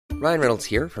Ryan Reynolds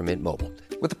here from Mint Mobile.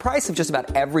 With the price of just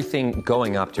about everything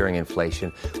going up during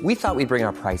inflation, we thought we'd bring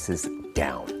our prices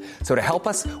down. So to help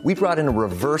us, we brought in a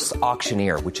reverse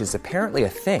auctioneer, which is apparently a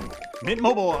thing. Mint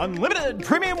Mobile Unlimited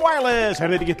Premium Wireless. How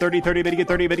to get 30, 30, bit to get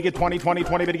 30, bit to get 20, 20,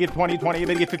 20, bit to get 20, 20,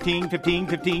 bit to get 15, 15,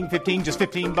 15, 15, just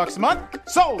 $15 a month?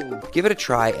 Sold! Give it a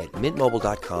try at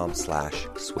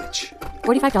mintmobile.com/switch.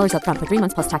 $45 up front for 3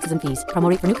 months plus taxes and fees. Promo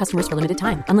rate for new customers for limited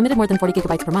time. Unlimited more than 40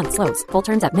 gigabytes per month. Slows full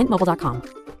terms at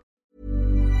mintmobile.com.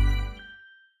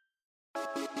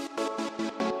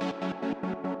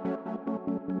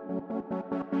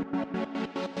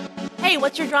 Hey,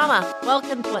 what's your drama?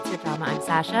 Welcome to What's Your Drama. I'm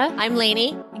Sasha. I'm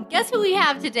Lainey. And guess who we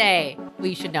have today? Well,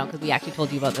 you should know because we actually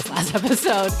told you about this last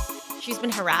episode. She's been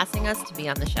harassing us to be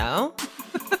on the show.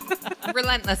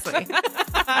 Relentlessly.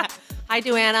 Hi,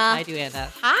 Duana. Hi, Duana.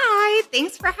 Hi,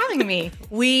 thanks for having me.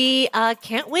 We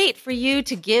can't wait for you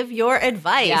to give your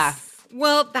advice. Yeah.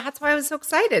 Well, that's why I was so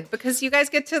excited, because you guys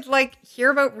get to hear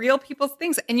about real people's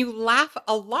things and you laugh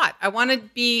a lot. I want to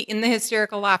be in the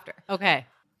hysterical laughter. Okay,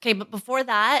 but before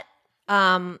that,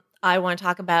 I want to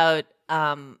talk about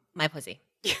my pussy.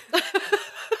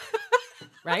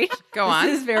 right? Go on.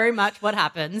 This is very much what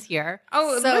happens here.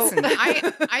 Oh, listen,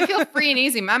 I feel free and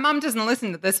easy. My mom doesn't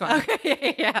listen to this one.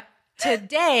 Okay, yeah.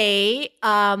 Today,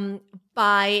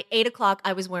 by 8 o'clock,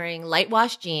 I was wearing light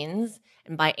wash jeans.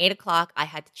 And by 8 o'clock, I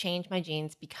had to change my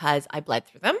jeans because I bled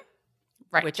through them.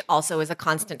 Right. Which also is a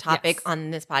constant topic on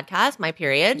this podcast. My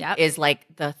period is like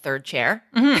the third chair,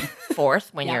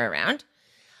 fourth when you're around.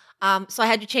 So I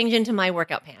had to change into my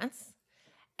workout pants.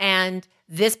 And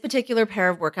this particular pair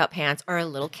of workout pants are a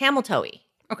little camel toe-y.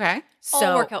 Okay. So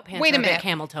all workout pants wait a are minute.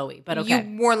 camel toe-y, but okay.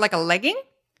 You wore like a legging?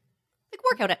 like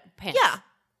workout pants. Yeah.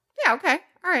 Yeah, okay.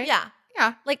 All right. Yeah.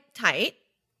 Yeah. Like tight.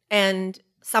 And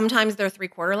sometimes they're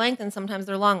 3/4 length and sometimes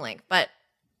they're long length. But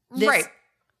this, Right.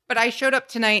 But I showed up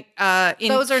tonight in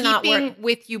Those are not keeping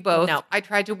with you both. No. I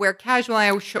tried to wear casual. I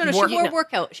No, she wore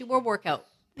workout. She wore workout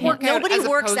pants. nobody as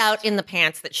works opposed- out in the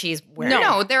pants that she's wearing.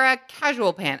 No, they're a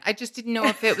casual pant. I just didn't know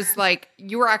if it was like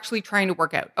you were actually trying to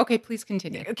work out. Okay, please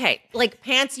continue. Okay, like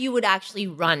pants you would actually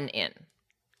run in.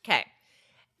 Okay.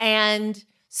 And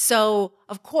so,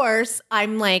 of course,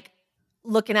 I'm like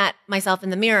looking at myself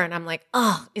in the mirror and I'm like,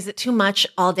 oh, is it too much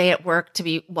all day at work to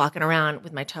be walking around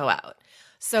with my toe out?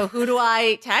 So who do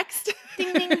I text?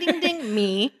 Ding, ding, ding, ding.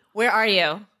 Me. Where are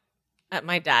you? At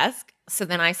my desk. So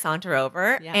then I saunter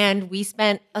over and we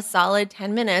spent a solid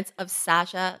 10 minutes of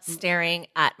Sasha staring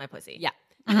at my pussy. Yeah.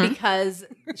 Because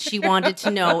she wanted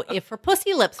to know if her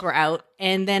pussy lips were out.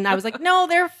 And then I was like, no,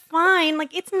 they're fine.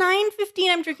 Like, it's 9:15.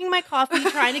 I'm drinking my coffee,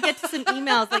 trying to get to some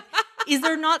emails. Like, is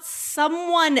there not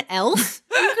someone else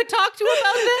you could talk to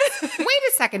about this? Wait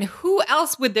a second. Who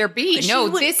else would there be?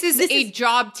 This is a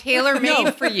job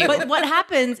tailor-made for you. But what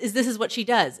happens is this is what she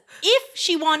does. If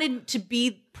she wanted to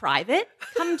be private,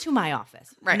 come to my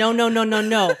office. Right. No.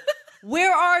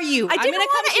 Where are you? I'm didn't gonna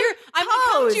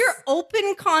come to your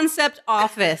open concept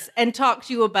office and talk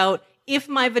to you about if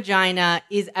my vagina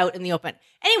is out in the open.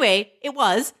 Anyway, it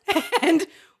was. And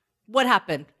what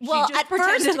happened? Well, she just at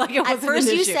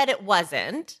first, you said it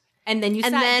wasn't. And then you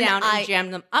and sat then down and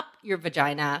jammed them up your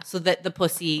vagina so that the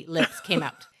pussy lips came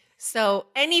out. So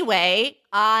anyway,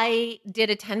 I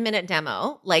did a 10-minute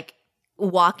demo, like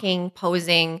walking,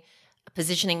 posing,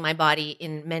 positioning my body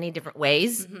in many different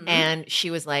ways. And she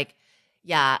was like,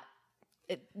 yeah,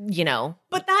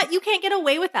 But that, you can't get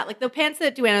away with that. Like the pants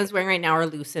that Duana is wearing right now are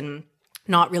loose and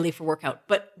not really for workout.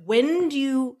 But when do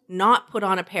you not put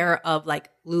on a pair of like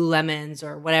Lululemons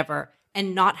or whatever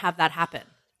and not have that happen?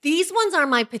 these ones are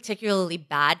my particularly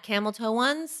bad camel toe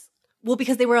ones. Well,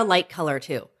 because they were a light color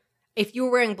too. If you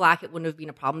were wearing black, it wouldn't have been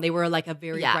a problem. They were like a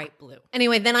very bright blue.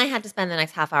 Anyway, then I had to spend the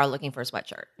next half hour looking for a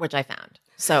sweatshirt, which I found.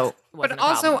 So, it wasn't but a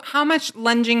also, problem. how much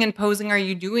lunging and posing are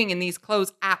you doing in these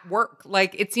clothes at work?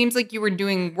 Like, it seems like you were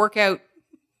doing workout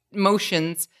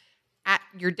motions at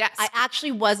your desk. I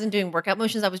actually wasn't doing workout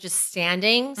motions. I was just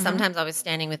standing. Sometimes I was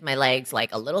standing with my legs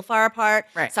like a little far apart.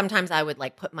 Right. Sometimes I would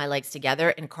like put my legs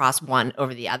together and cross one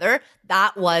over the other.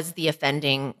 That was the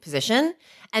offending position.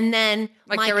 And then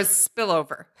like there was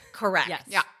spillover. correct. Yes.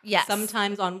 Yeah. Yes.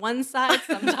 Sometimes on one side,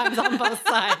 sometimes on both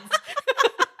sides.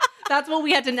 That's what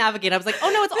we had to navigate. I was like, oh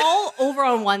no, it's all over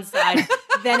on one side.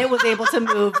 Then it was able to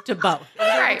move to both. It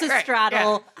was able to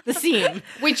straddle the seam.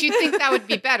 Which you'd think that would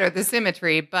be better, the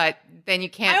symmetry, but then you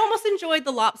can't. I almost enjoyed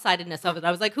the lopsidedness of it.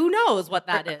 I was like, who knows what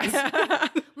that is?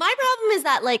 My problem is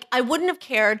that like I wouldn't have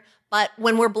cared, but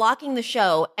when we're blocking the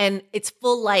show and it's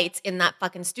full lights in that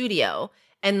fucking studio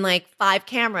and like 5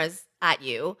 cameras at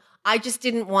you, I just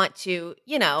didn't want to,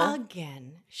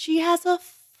 Again, she has a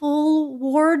full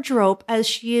wardrobe as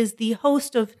she is the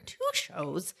host of 2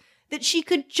 shows that she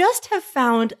could just have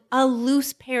found a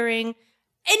loose pairing,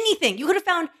 anything. You could have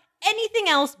found anything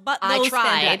else but those I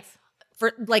tried. spandex.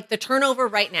 For like the turnover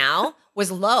right now was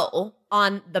low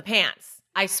on the pants.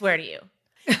 I swear to you.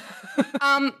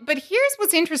 But here's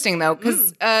what's interesting though,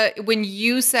 because when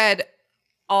you said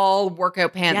all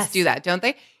workout pants Yes. do that, don't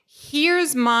they?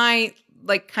 Here's my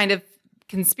like kind of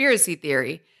conspiracy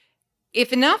theory.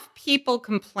 If enough people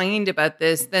complained about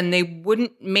this, then they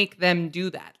wouldn't make them do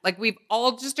that. Like we've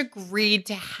all just agreed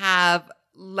to have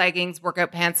leggings,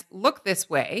 workout pants look this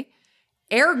way.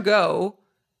 Ergo,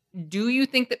 do you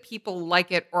think that people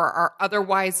like it or are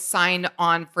otherwise signed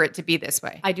on for it to be this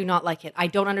way? I do not like it. I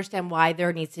don't understand why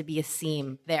there needs to be a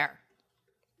seam there.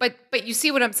 But you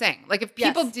see what I'm saying? Like if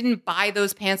people Yes. didn't buy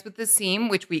those pants with the seam,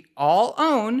 which we all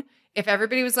own, if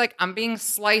everybody was like, I'm being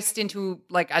sliced into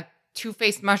like a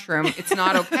two-faced mushroom, it's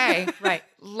not okay. Right.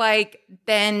 Like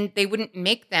then they wouldn't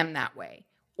make them that way.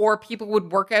 Or people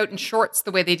would work out in shorts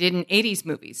the way they did in 80s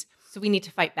movies. So we need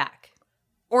to fight back.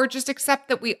 Or just accept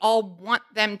that we all want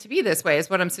them to be this way is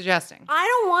what I'm suggesting. I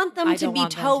don't want them I to don't be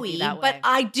want them to be toey, that but way.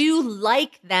 I do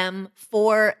like them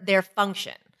for their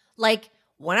function. Like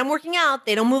when I'm working out,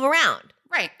 they don't move around.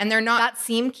 Right. And they're not That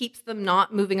seam keeps them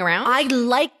not moving around. I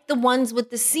like the ones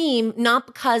with the seam, not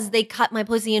because they cut my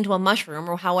pussy into a mushroom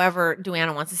or however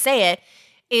Duana wants to say it,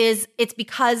 it's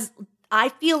because I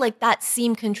feel like that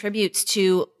seam contributes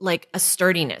to like a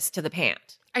sturdiness to the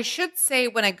pant. I should say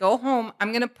when I go home,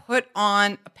 I'm going to put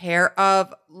on a pair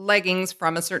of leggings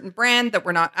from a certain brand that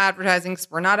we're not advertising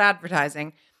because we're not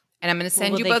advertising. And I'm going to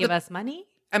send Will you they both. give us money?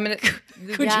 I'm going to.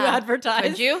 Could you advertise?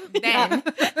 Could you? Then.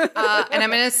 And I'm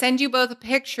going to send you both a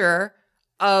picture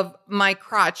of my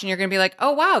crotch. And you're going to be like,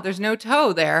 oh, wow, there's no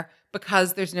toe there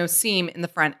because there's no seam in the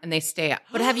front and they stay up.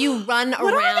 But have you run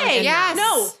What around? are they? in Yes.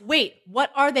 No, wait.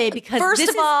 What are they? Because First this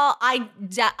of is- all,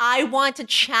 I want to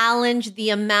challenge the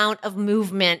amount of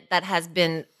movement that has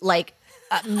been like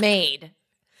made.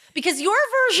 Because your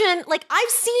version, like I've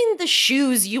seen the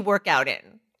shoes you work out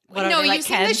in. What are no, they, like you've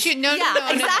seen the Keds? shoe. No, yeah, no,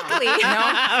 no, exactly. No.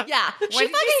 No. Yeah, she did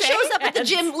you fucking say? shows up at the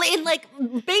gym in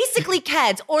like basically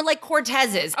Keds or like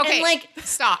Cortezes. Okay, and like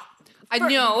stop. I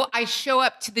know I show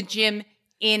up to the gym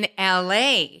in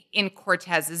LA in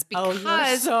Cortez's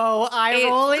because so eye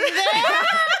rolling there.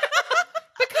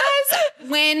 because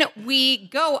when we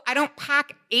go, I don't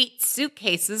pack 8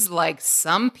 suitcases like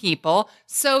some people.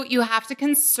 So you have to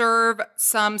conserve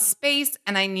some space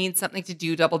and I need something to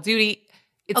do double duty.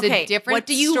 It's okay, a different what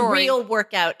do you story. real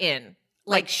work out in?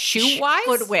 Like shoe-wise?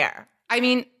 footwear. I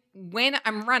mean, when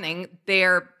I'm running,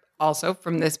 they're also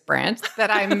from this brand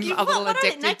that I'm a little what are they,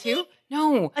 addicted Nike? to.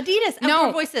 No. Adidas, No.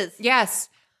 Outdoor Voices. Yes.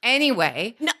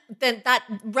 Anyway, No, then that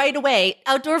right away,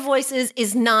 Outdoor Voices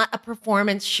is not a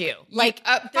performance shoe. Like,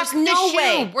 there's fuck the no shoe.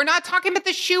 way. We're not talking about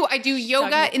the shoe. I do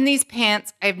yoga in these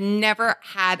pants. I've never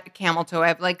had a camel toe. I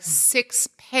have like 6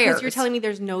 pairs. Because you're telling me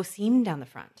there's no seam down the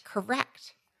front.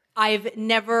 Correct. I've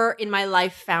never in my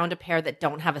life found a pair that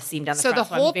don't have a seam down the So front.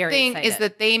 the whole I'm very thing excited. is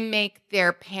that they make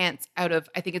their pants out of,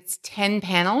 I think it's 10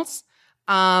 panels,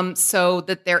 so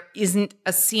that there isn't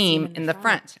a seam in the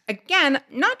front. Again,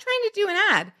 not trying to do an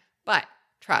ad, but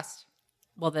trust.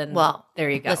 well, there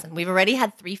you go. Listen, we've already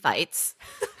had 3 fights.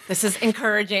 This is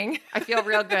encouraging. I feel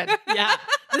real good. Yeah,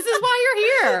 this is why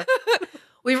you're here.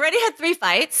 We've already had 3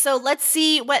 fights, so let's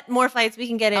see what more fights we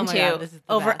can get Oh my into God, this is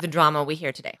the over best. the drama we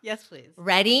hear today. Yes, please.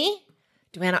 Ready?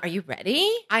 Duana, are you ready?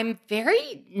 I'm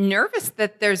very nervous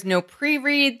that there's no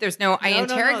pre-read. There's no, I No.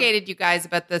 interrogated you guys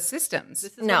about the systems.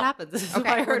 This is No. what happens. This is Okay,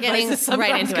 why we're her getting advice is right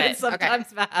sometimes into good, it.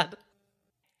 sometimes bad.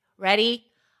 Ready?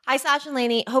 Hi, Sasha and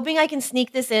Lainey. Hoping I can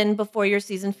sneak this in before your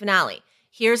season finale.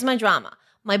 Here's my drama.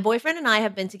 My boyfriend and I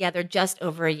have been together just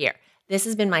over a year. This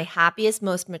has been my happiest,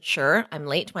 most mature, I'm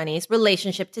late 20s,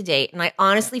 relationship to date, and I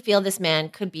honestly feel this man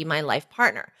could be my life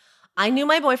partner. I knew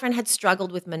my boyfriend had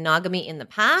struggled with monogamy in the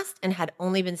past and had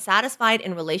only been satisfied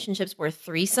in relationships where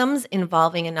threesomes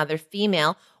involving another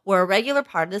female were a regular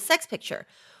part of the sex picture.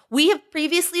 We have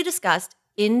previously discussed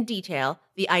in detail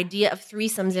the idea of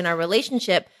threesomes in our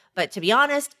relationship, but to be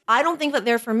honest, I don't think that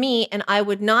they're for me, and I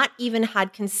would not even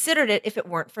had considered it if it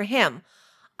weren't for him.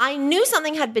 I knew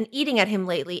something had been eating at him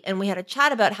lately, and we had a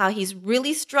chat about how he's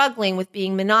really struggling with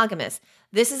being monogamous.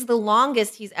 This is the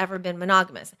longest he's ever been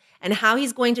monogamous, and how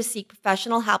he's going to seek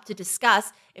professional help to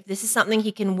discuss if this is something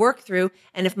he can work through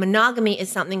and if monogamy is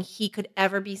something he could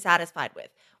ever be satisfied with.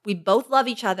 We both love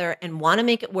each other and want to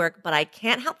make it work, but I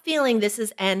can't help feeling this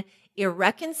is an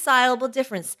irreconcilable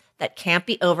difference that can't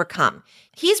be overcome.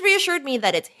 He's reassured me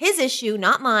that it's his issue,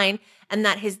 not mine, and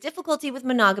that his difficulty with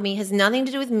monogamy has nothing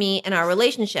to do with me and our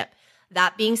relationship.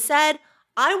 That being said,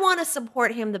 I want to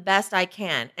support him the best I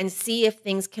can and see if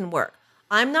things can work.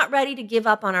 I'm not ready to give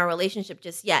up on our relationship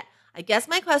just yet. I guess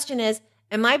my question is,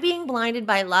 am I being blinded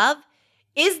by love?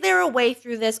 Is there a way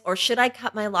through this, or should I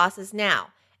cut my losses now?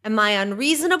 Am I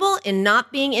unreasonable in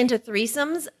not being into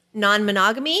threesomes,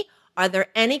 non-monogamy? Are there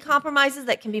any compromises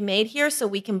that can be made here so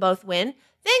we can both win?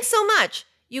 Thanks so much.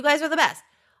 You guys are the best.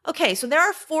 Okay, so there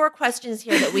are 4 questions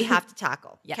here that we have to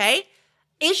tackle, Yes. okay?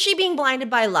 Is she being blinded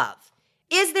by love?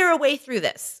 Is there a way through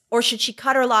this, or should she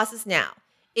cut her losses now?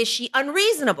 Is she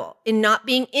unreasonable in not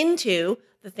being into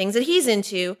the things that he's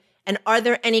into, and are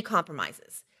there any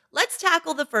compromises? Let's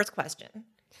tackle the first question.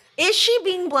 Is she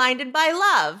being blinded by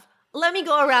love? Let me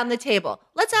go around the table.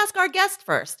 Let's ask our guest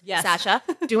first. Yes. Sasha,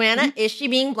 Duana, is she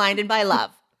being blinded by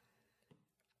love?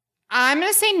 I'm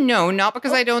going to say no, not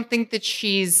because I don't think that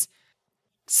she's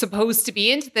supposed to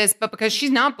be into this, but because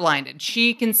she's not blinded.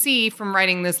 She can see from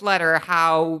writing this letter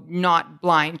how not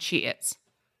blind she is.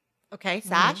 Okay,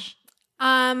 Sash?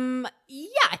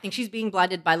 Yeah, I think she's being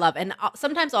blinded by love. And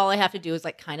sometimes all I have to do is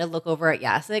like kind of look over at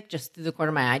Jacek just through the corner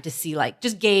of my eye to see like,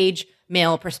 just gauge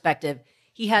male perspective.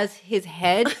 He has his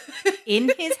head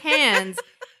in his hands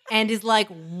and is like,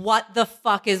 what the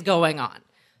fuck is going on?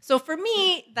 So for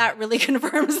me, that really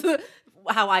confirms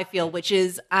how I feel, which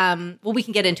is, well, we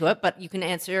can get into it, but you can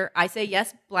answer. I say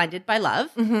yes, blinded by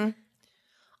love. Mm-hmm.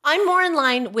 I'm more in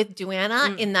line with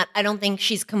Duana in that I don't think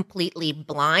she's completely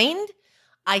blind.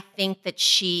 I think that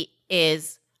she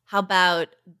is, how about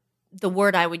the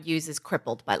word I would use is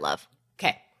crippled by love.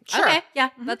 Okay. Sure. Okay. Yeah.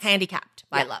 That's Handicapped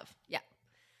by love. Yeah.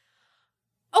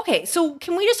 Okay. So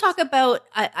can we just talk about,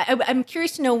 I'm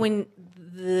curious to know when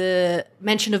the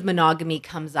mention of monogamy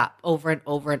comes up over and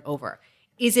over and over.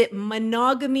 Is it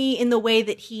monogamy in the way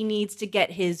that he needs to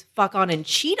get his fuck on and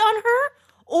cheat on her?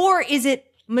 Or is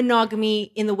it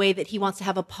monogamy in the way that he wants to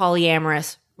have a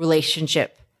polyamorous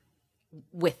relationship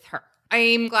with her?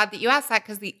 I'm glad that you asked that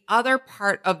because the other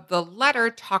part of the letter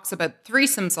talks about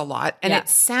threesomes a lot. And it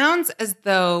sounds as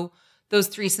though those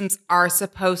threesomes are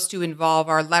supposed to involve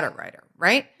our letter writer,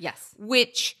 right? Yes.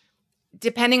 Which,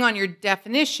 depending on your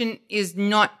definition, is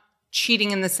not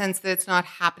cheating in the sense that it's not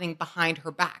happening behind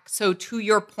her back. So to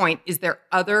your point, is there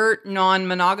other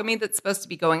non-monogamy that's supposed to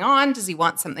be going on? Does he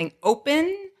want something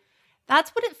open?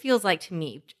 That's what it feels like to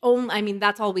me. I mean,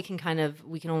 that's all we can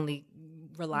only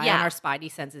rely on our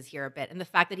spidey senses here a bit. And the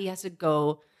fact that he has to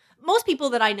go, most people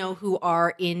that I know who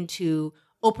are into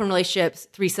open relationships,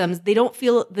 threesomes, they don't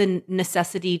feel the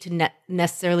necessity to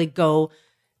necessarily go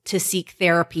to seek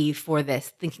therapy for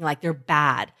this, thinking like they're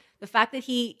bad. The fact that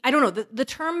I don't know, the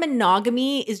term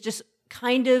monogamy is just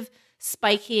kind of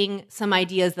spiking some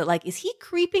ideas that like, is he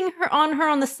creeping her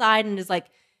on the side and is like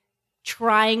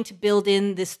trying to build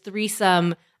in this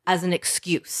threesome as an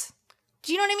excuse?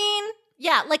 Do you know what I mean?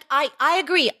 Yeah, like I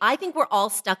agree. I think we're all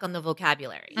stuck on the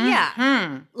vocabulary.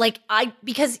 Yeah.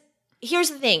 Because here's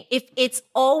the thing. If it's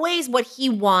always what he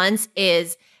wants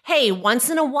is, hey, once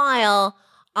in a while,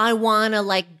 I want to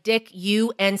like dick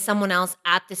you and someone else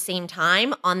at the same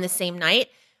time on the same night,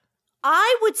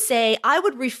 I would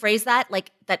rephrase that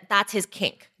like that's his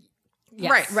kink.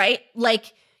 Yes. Right?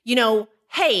 Like,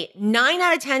 hey, 9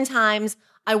 out of 10 times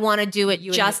I want to do it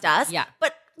just us. Yeah.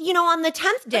 But on the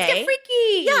 10th day. Let's get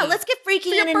freaky. Yeah, let's get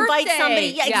freaky and invite birthday. somebody.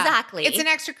 Yeah, Yeah. exactly. It's an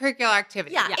extracurricular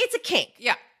activity. yeah, it's a kink.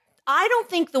 Yeah. I don't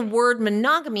think the word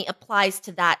monogamy applies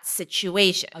to that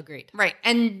situation. Agreed. Right.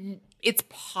 And it's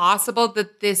possible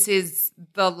that this is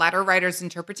the letter writer's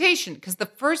interpretation because the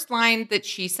first line that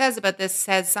she says about this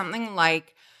says something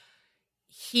like,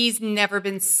 he's never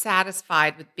been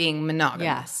satisfied with being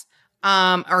monogamous.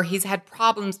 Or he's had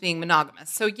problems being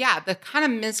monogamous. So yeah, the kind of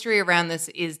mystery around this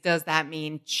is, does that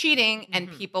mean cheating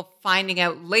and people finding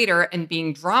out later and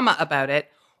being drama about it?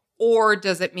 Or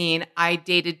does it mean I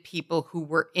dated people who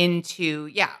were into,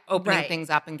 opening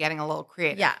things up and getting a little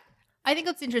creative? Yeah. I think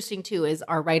what's interesting too is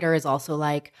our writer is also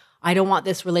like, I don't want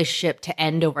this relationship to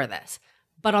end over this.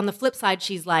 But on the flip side,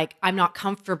 she's like, I'm not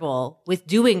comfortable with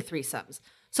doing threesomes.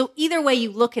 So either way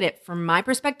you look at it, from my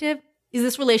perspective, is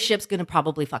this relationship's going to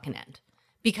probably fucking end.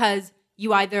 Because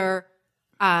you either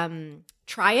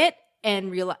try it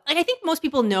and realize, like I think most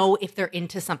people know if they're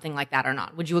into something like that or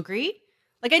not. Would you agree?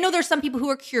 Like I know there's some people who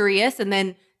are curious and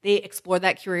then they explore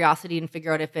that curiosity and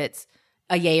figure out if it's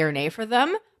a yay or nay for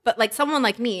them. But like someone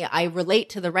like me, I relate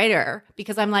to the writer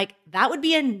because I'm like, that would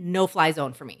be a no-fly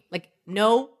zone for me. Like,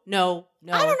 no. I don't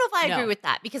know if I agree with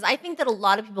that because I think that a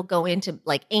lot of people go into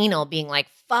like anal being like,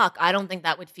 fuck, I don't think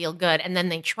that would feel good. And then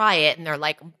they try it and they're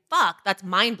like, fuck, that's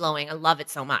mind-blowing. I love it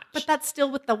so much. But that's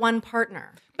still with the one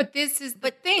partner. But this is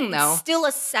the thing, though. It's still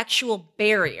a sexual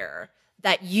barrier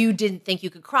that you didn't think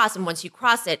you could cross. And once you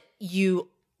cross it, you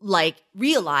like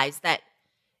realize that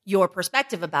your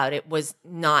perspective about it was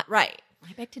not right.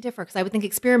 I beg to differ because I would think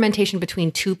experimentation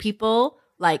between two people,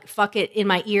 like fuck it in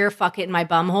my ear, fuck it in my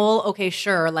bum hole. Okay,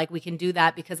 sure, like we can do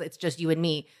that because it's just you and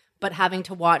me. But having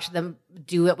to watch them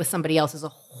do it with somebody else is a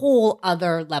whole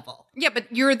other level. Yeah,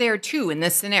 but you're there too in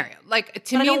this scenario. Like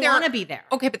to But I me, don't there want to be there.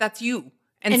 Okay, but that's you.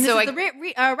 And so this is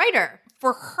the writer.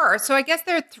 for her, so I guess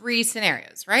there are three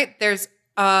scenarios, right? There's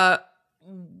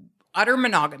utter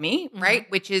monogamy, right?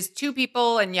 Which is two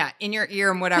people and in your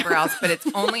ear and whatever else, but it's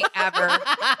only ever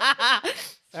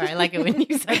Sorry, I like it when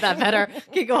you said that better.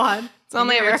 Okay, go on. it's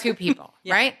only ever two people,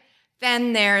 right?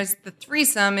 Then there's the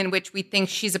threesome in which we think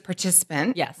she's a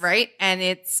participant, Yes. right? And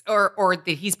it's or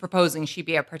that he's proposing she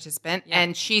be a participant,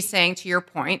 and she's saying, to your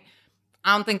point,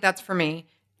 I don't think that's for me,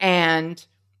 and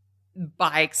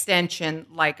by extension,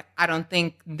 like, I don't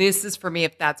think this is for me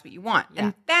if that's what you want. Yeah.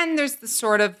 And then there's the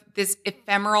sort of this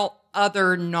ephemeral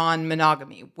other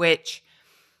non-monogamy, which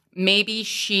maybe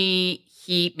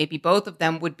maybe both of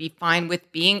them would be fine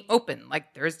with being open.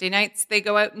 Like Thursday nights, they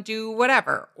go out and do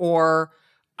whatever. Or,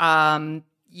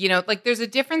 like there's a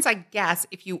difference, I guess,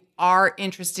 if you are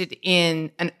interested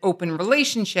in an open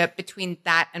relationship between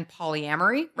that and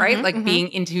polyamory, right? Like being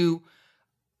into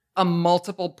a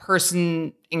multiple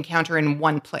person encounter in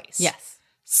one place. Yes.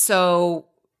 So,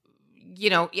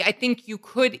 I think you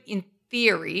could, in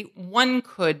theory, one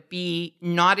could be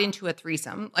not into a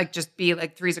threesome, like just be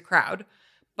like three's a crowd,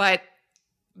 but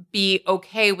be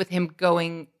okay with him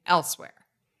going elsewhere.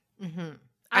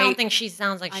 I don't think she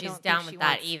sounds like I she's don't down think she with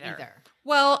that wants either.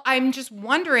 Well, I'm just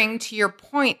wondering, to your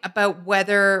point, about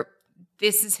whether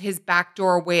this is his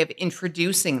backdoor way of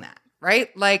introducing that.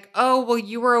 Right? Like, oh, well,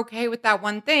 you were okay with that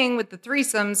one thing with the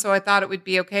threesome, so I thought it would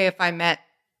be okay if I met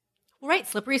Right,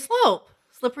 slippery slope.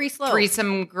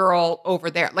 threesome girl over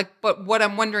there. Like, but what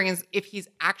I'm wondering is if he's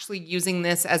actually using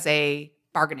this as a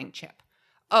bargaining chip.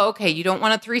 Oh, okay, you don't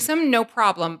want a threesome? No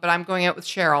problem, but I'm going out with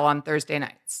Cheryl on Thursday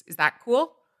nights. Is that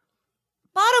cool?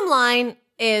 Bottom line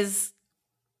is,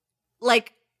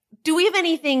 like, do we have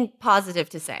anything positive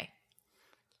to say?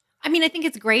 I mean, I think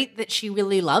it's great that she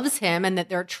really loves him and that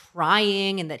they're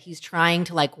trying and that he's trying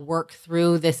to like work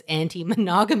through this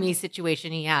anti-monogamy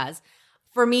situation he has.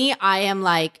 For me, I am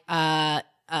like,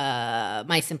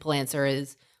 my simple answer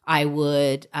is I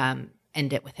would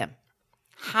end it with him.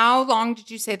 How long did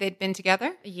you say they'd been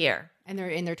together? A year. And they're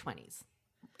in their 20s.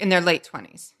 In their late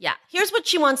 20s. Yeah. Here's what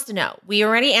she wants to know. We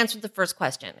already answered the first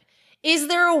question. Is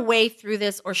there a way through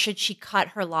this, or should she cut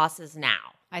her losses now?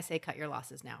 I say cut your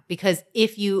losses now because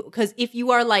if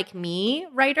you are like me,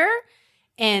 writer,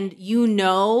 and you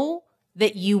know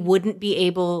that you wouldn't be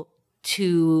able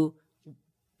to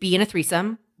be in a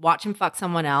threesome, watch him fuck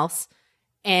someone else,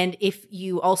 and if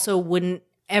you also wouldn't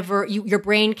ever, your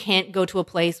brain can't go to a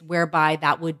place whereby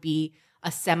that would be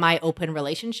a semi-open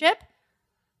relationship,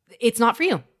 it's not for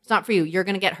you. It's not for you. You're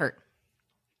going to get hurt.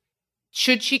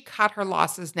 Should she cut her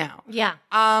losses now? Yeah.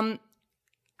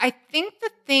 I think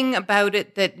the thing about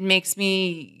it that makes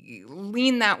me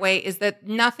lean that way is that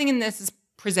nothing in this is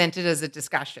presented as a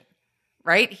discussion,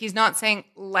 right? He's not saying,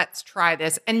 let's try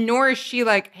this. And nor is she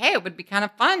like, hey, it would be kind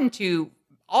of fun to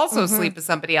also sleep with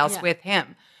somebody else with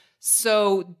him.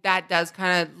 So that does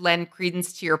kind of lend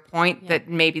credence to your point that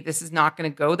maybe this is not going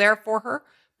to go there for her.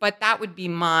 But that would be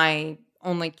my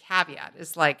only caveat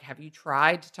is like, have you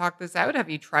tried to talk this out? Have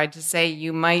you tried to say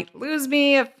you might lose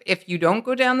me if you don't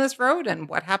go down this road? And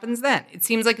what happens then? It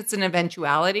seems like it's an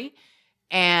eventuality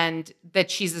and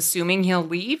that she's assuming he'll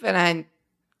leave. And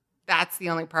that's the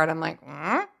only part I'm like,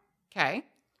 okay.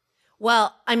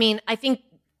 Well, I mean, I think,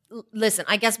 listen,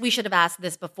 I guess we should have asked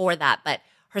this before that, but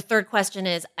her third question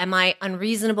is, am I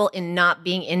unreasonable in not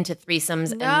being into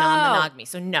threesomes and non-monogamy?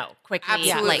 So no, quickly.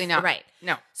 Absolutely not. Right.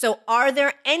 No. So are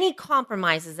there any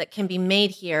compromises that can be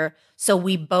made here so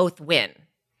we both win?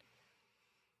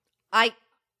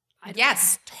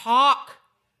 Yes, talk.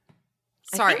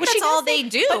 Sorry. I think that's all they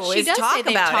do But she is does talk say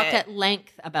they've about talked it. at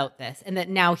length about this and that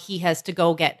now he has to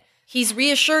go get He's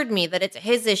reassured me that it's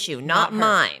his issue, not her.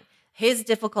 mine. His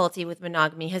difficulty with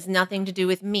monogamy has nothing to do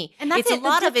with me. And that's it's it, a the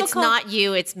lot of it's difficult- not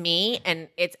you, it's me. And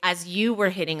it's, as you were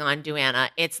hitting on, Duana,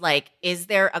 it's like, is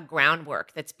there a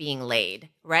groundwork that's being laid,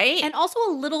 right? and also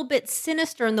a little bit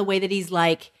sinister in the way that he's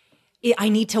like, I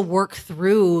need to work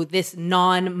through this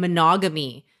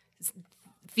non-monogamy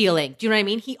feeling. Do you know what I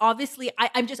mean? He obviously,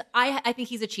 I think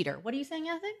he's a cheater. What are you saying,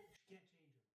 Yassin?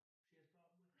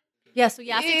 Yeah, so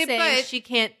Yassin's saying but- she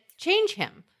can't change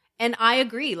him. And I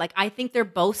agree. Like, I think they're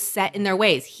both set in their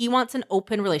ways. He wants an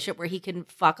open relationship where he can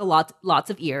fuck lots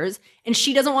of ears, and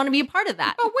she doesn't want to be a part of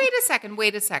that. But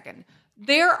wait a second.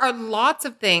 There are lots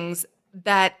of things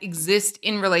that exist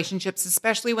in relationships,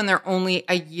 especially when they're only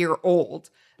a year old,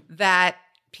 that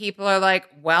people are like,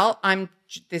 well,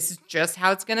 this is just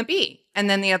how it's going to be. And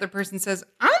then the other person says,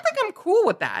 I don't think I'm cool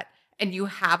with that. And you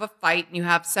have a fight and you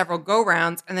have several go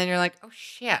rounds. And then you're like, oh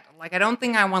shit. Like, I don't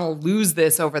think I want to lose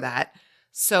this over that.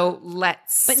 So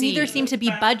let's see. But neither seem to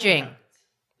be budging.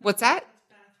 What's that?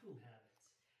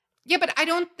 Yeah, but I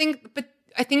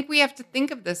think we have to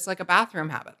think of this like a bathroom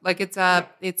habit. Like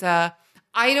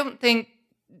I don't think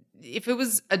if it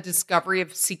was a discovery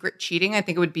of secret cheating, I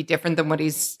think it would be different than what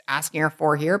he's asking her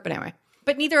for here. But anyway.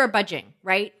 But neither are budging,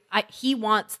 right? He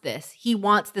wants this. He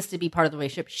wants this to be part of the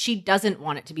relationship. She doesn't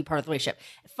want it to be part of the relationship.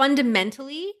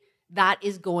 Fundamentally, that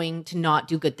is going to not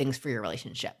do good things for your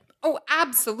relationship. Oh,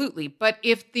 absolutely. But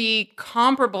if the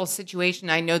comparable situation,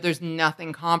 I know there's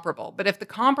nothing comparable, but if the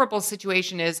comparable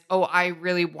situation is, oh, I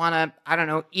really want to, I don't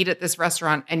know, eat at this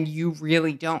restaurant and you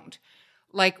really don't.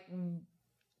 Like,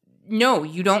 no,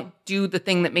 you don't do the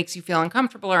thing that makes you feel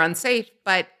uncomfortable or unsafe,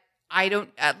 but I don't,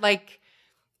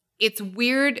 it's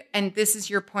weird, and this is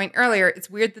your point earlier, it's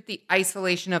weird that the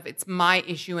isolation of it's my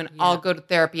issue and I'll go to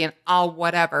therapy and I'll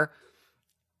whatever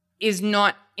is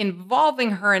not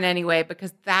involving her in any way,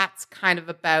 because that's kind of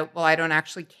about, well, I don't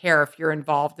actually care if you're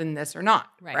involved in this or not,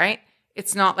 right?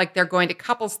 It's not like they're going to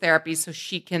couples therapy so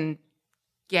she can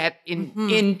get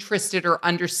interested or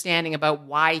understanding about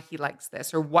why he likes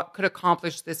this or what could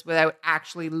accomplish this without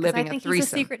actually living a threesome. He's a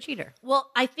secret cheater. Well,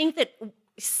 I think that,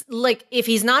 like, if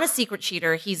he's not a secret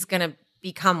cheater, he's going to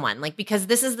become one. Like, because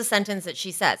this is the sentence that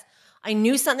she says. I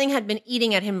knew something had been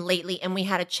eating at him lately, and we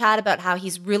had a chat about how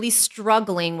he's really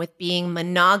struggling with being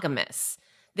monogamous.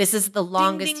 This is the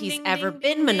longest he's ever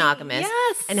been monogamous.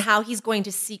 Yes. And how he's going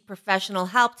to seek professional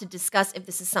help to discuss if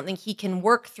this is something he can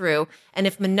work through and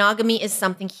if monogamy is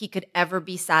something he could ever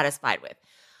be satisfied with.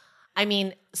 I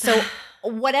mean, so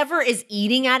whatever is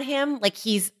eating at him, like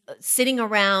he's sitting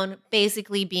around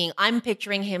basically being, I'm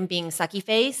picturing him being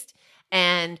sucky-faced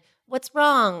and what's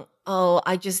wrong? Oh,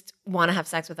 I just want to have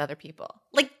sex with other people.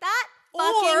 Like that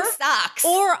fucking sucks.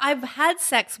 Or I've had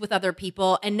sex with other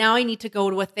people and now I need to go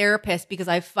to a therapist because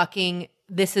I've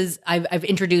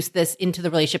introduced this into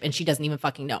the relationship and she doesn't even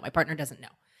fucking know. My partner doesn't know.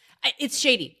 It's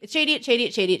shady. It's shady. It's shady.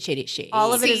 It's shady. It's shady. It's shady.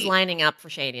 All of it is lining up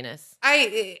for shadiness.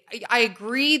 I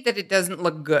agree that it doesn't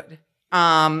look good.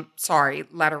 Sorry,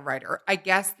 letter writer. I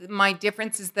guess my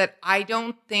difference is that I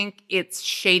don't think it's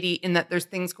shady in that there's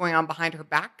things going on behind her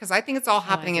back, because I think it's all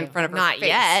happening in front of her Not face.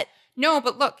 yet. No,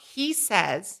 but look, he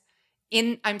says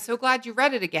I'm so glad you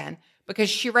read it again, because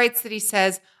she writes that he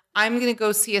says, I'm going to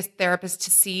go see a therapist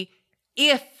to see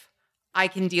if I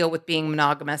can deal with being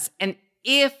monogamous and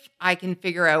if I can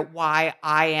figure out why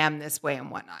I am this way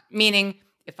and whatnot. Meaning,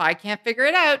 if I can't figure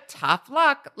it out, tough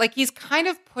luck. Like, he's kind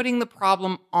of putting the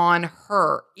problem on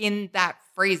her in that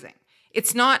phrasing.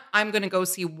 It's not, I'm going to go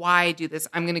see why I do this.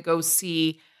 I'm going to go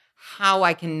see how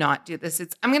I can not do this.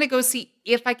 It's, I'm going to go see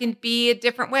if I can be a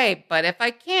different way. But if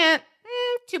I can't,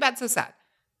 too bad, so sad.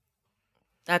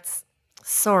 That's,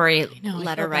 sorry, know, I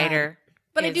letter feel bad. writer.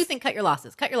 But I do think cut your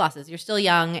losses. Cut your losses. You're still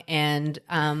young and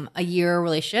a year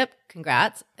relationship.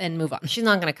 Congrats and move on. She's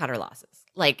not going to cut her losses.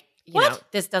 Like, you know,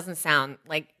 this doesn't sound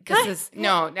like this is.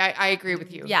 No, I agree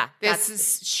with you. Yeah.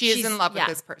 She is in love with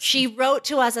this person. She wrote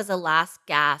to us as a last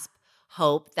gasp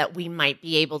hope that we might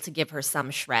be able to give her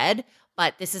some shred,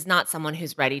 but this is not someone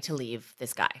who's ready to leave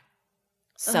this guy.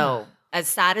 So as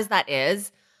sad as that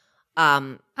is.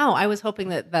 I was hoping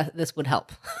that this would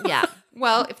help. Yeah.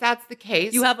 Well, if that's the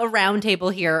case. You have a round table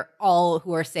here, all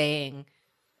who are saying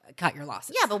cut your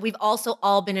losses. Yeah, but we've also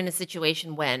all been in a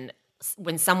situation when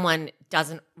someone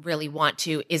doesn't really want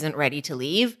to, isn't ready to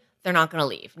leave, they're not going to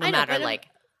leave, no matter like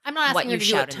I'm not what asking her you to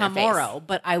do it shout in their face. tomorrow,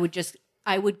 but I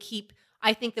would keep.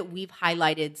 I think that we've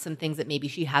highlighted some things that maybe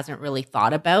she hasn't really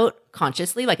thought about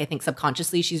consciously. Like I think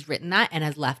subconsciously she's written that and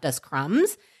has left us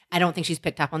crumbs. I don't think she's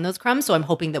picked up on those crumbs, so I'm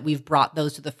hoping that we've brought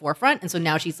those to the forefront. And so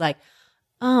now she's like,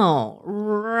 oh,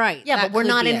 right. Yeah, but we're could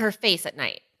not be in it. her face at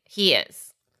night. He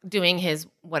is doing his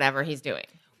whatever he's doing.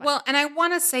 Well, and I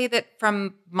want to say that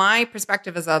from my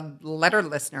perspective as a letter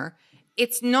listener,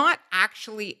 it's not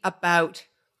actually about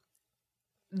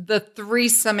the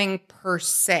threesoming per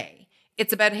se.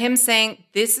 It's about him saying,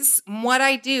 this is what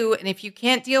I do, and if you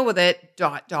can't deal with it, ...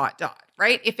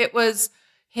 right? If it was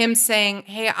him saying,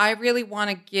 hey, I really want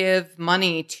to give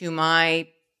money to my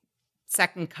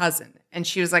second cousin. And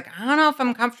she was like, I don't know if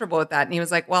I'm comfortable with that. And he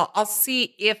was like, well, I'll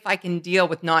see if I can deal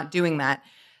with not doing that.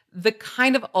 The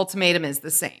kind of ultimatum is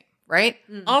the same, right?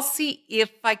 I'll see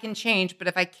if I can change, but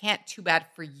if I can't, too bad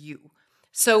for you.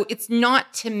 So it's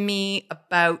not to me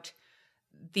about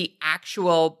the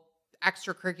actual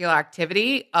extracurricular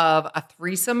activity of a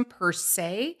threesome per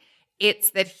se.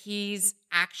 It's that he's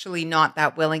actually not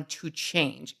that willing to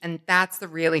change. And that's the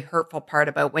really hurtful part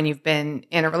about when you've been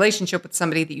in a relationship with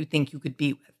somebody that you think you could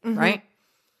be with, right?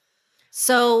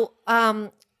 So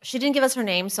she didn't give us her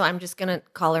name, so I'm just going to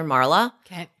call her Marla.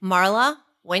 Okay. Marla,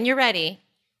 when you're ready,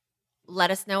 let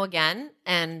us know again,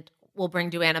 and we'll bring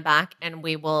Duana back, and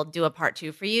we will do a part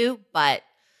 2 for you. But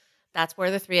that's where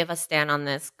the three of us stand on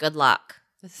this. Good luck.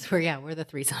 This is where, we're the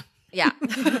threesome. Yeah.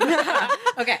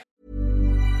 Okay.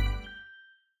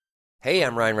 Hey,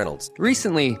 I'm Ryan Reynolds.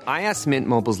 Recently, I asked Mint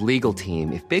Mobile's legal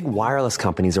team if big wireless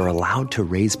companies are allowed to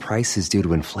raise prices due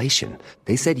to inflation.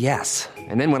 They said yes.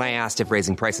 And then when I asked if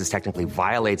raising prices technically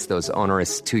violates those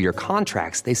onerous 2-year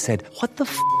contracts, they said, "What the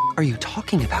f*** are you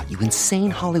talking about, you insane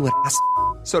Hollywood ass?"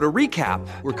 So to recap,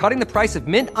 we're cutting the price of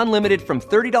Mint Unlimited from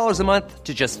 $30 a month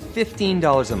to just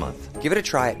 $15 a month. Give it a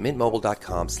try at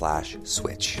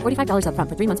mintmobile.com/switch. $45 up front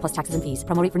for 3 months plus taxes and fees.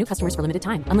 Promo rate for new customers for limited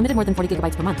time. Unlimited more than 40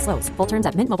 gigabytes per month. Slows full terms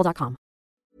at mintmobile.com.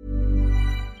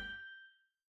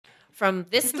 From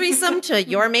this threesome to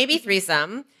your maybe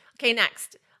threesome. Okay,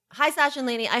 next. Hi, Sasha and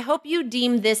Lainey. I hope you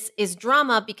deem this is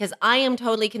drama because I am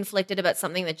totally conflicted about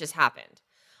something that just happened.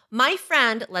 My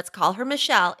friend, let's call her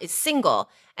Michelle, is single,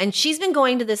 and she's been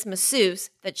going to this masseuse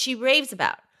that she raves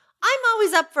about. I'm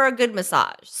always up for a good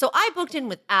massage, so I booked in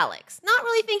with Alex, not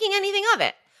really thinking anything of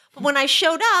it. But when I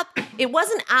showed up, it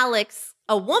wasn't Alex,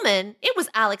 a woman, it was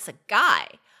Alex, a guy.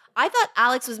 I thought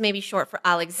Alex was maybe short for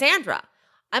Alexandra.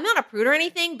 I'm not a prude or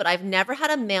anything, but I've never had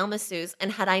a male masseuse,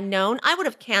 and had I known, I would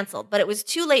have canceled, but it was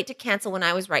too late to cancel when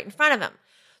I was right in front of him.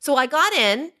 So I got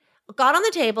on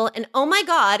the table, and oh my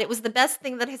God, it was the best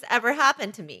thing that has ever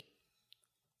happened to me.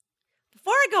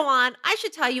 Before I go on, I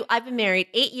should tell you I've been married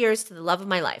 8 years to the love of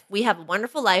my life. We have a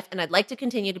wonderful life, and I'd like to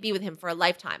continue to be with him for a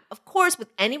lifetime. Of course, with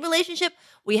any relationship,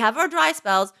 we have our dry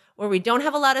spells where we don't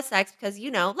have a lot of sex because,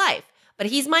 life. But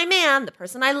he's my man, the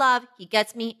person I love, he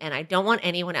gets me, and I don't want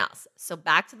anyone else. So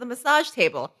back to the massage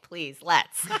table, please,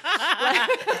 let's.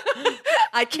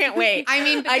 I can't wait. I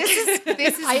mean, but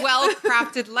this is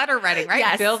well-crafted letter writing, right?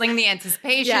 Yes. Building the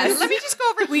anticipation. Yes. Let me just go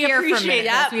over here for a minute.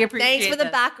 Yep. We appreciate Thanks for the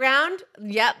this. background.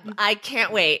 Yep, I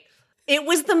can't wait. It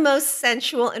was the most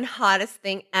sensual and hottest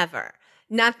thing ever.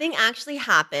 Nothing actually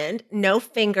happened. No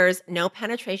fingers, no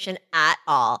penetration at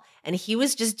all. And he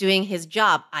was just doing his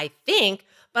job, I think,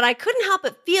 but I couldn't help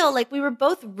but feel like we were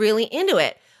both really into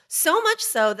it. So much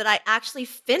so that I actually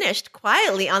finished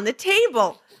quietly on the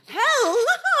table.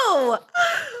 Hello!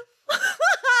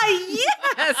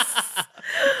 Yes!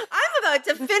 I'm about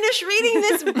to finish reading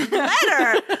this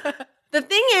letter. The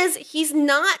thing is, he's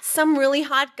not some really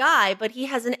hot guy, but he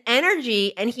has an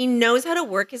energy and he knows how to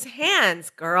work his hands,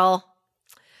 girl.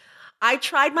 I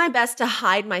tried my best to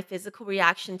hide my physical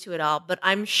reaction to it all, but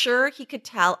I'm sure he could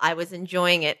tell I was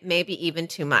enjoying it, maybe even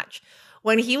too much.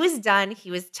 When he was done,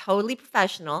 he was totally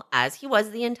professional, as he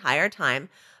was the entire time.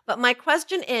 But my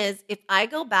question is, if I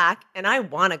go back, and I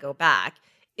want to go back,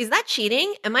 is that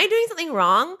cheating? Am I doing something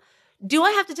wrong? Do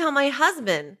I have to tell my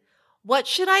husband? What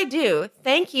should I do?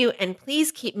 Thank you, and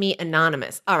please keep me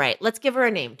anonymous. All right, let's give her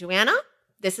a name. Duana,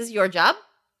 this is your job.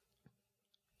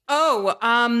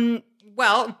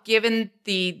 Well, given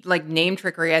the name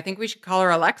trickery, I think we should call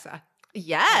her Alexa.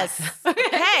 Yes.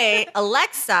 Okay.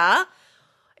 Alexa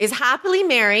is happily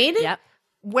married. Yep.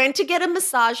 Went to get a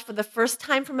massage for the first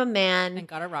time from a man. And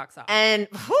got her rocks off. And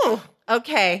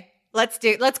okay, let's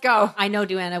go. I know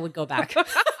Duana would go back.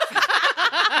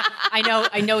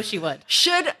 I know she would.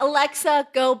 Should Alexa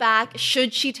go back?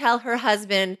 Should she tell her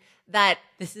husband that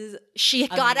she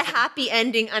got a happy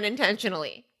ending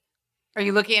unintentionally? Are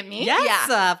you looking at me? Yes,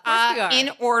 Yeah. of course we are.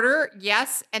 In order,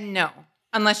 yes and no,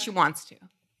 unless she wants to.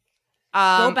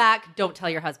 Go back. Don't tell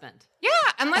your husband. Yeah,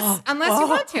 unless you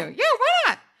want to. Yeah, why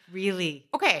not? Really?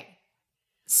 Okay.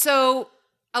 So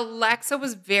Alexa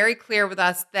was very clear with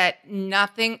us that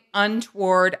nothing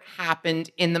untoward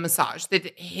happened in the massage.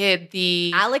 That hid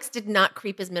the Alex did not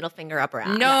creep his middle finger up her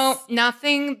ass. No,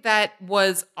 nothing that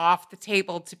was off the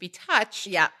table to be touched.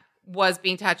 Yeah. Was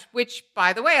being touched, which,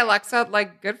 by the way, Alexa,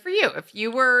 good for you. If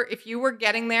you were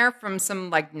getting there from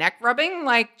some neck rubbing,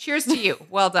 cheers to you.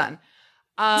 Well done.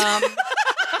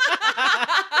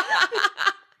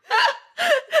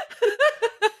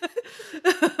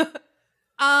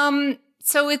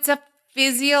 So it's a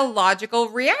physiological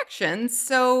reaction.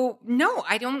 So no,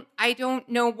 I don't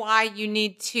know why you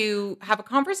need to have a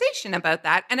conversation about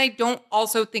that. And I don't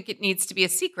also think it needs to be a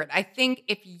secret. I think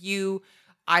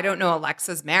I don't know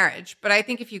Alexa's marriage, but I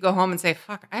think if you go home and say,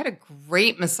 fuck, I had a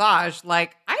great massage.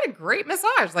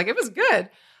 It was good.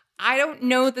 I don't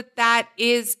know that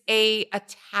is a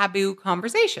taboo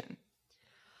conversation.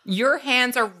 Your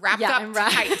hands are wrapped Yeah, up I'm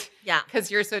wrapped. tight. Yeah. Because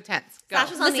you're so tense. Go.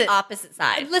 Sasha's on the Listen, opposite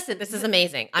side. listen, This is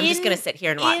amazing. I'm just going to sit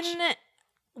here and watch.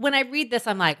 When I read this,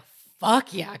 I'm like,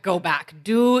 fuck yeah, go back,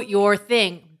 do your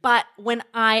thing. But when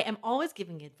I am always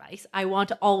giving advice, I want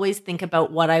to always think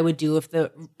about what I would do if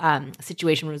the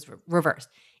situation was reversed.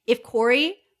 If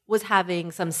Corey was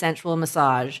having some sensual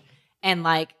massage and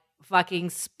like fucking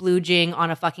splooging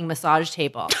on a fucking massage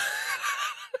table,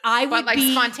 I would But like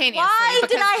be spontaneously. Why did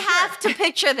because I you're- have to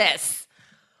picture this?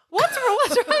 What's wrong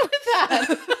with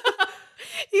that?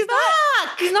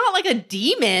 He's not like a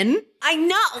demon. I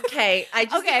know. Okay. I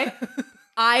just Okay.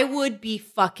 I would be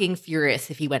fucking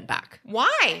furious if he went back.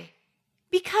 Why?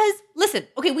 Because listen,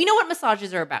 okay, we know what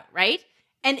massages are about, right?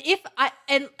 And if I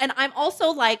and I'm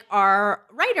also like our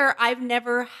writer, I've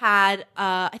never had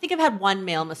I think I've had one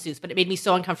male masseuse, but it made me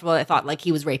so uncomfortable that I thought like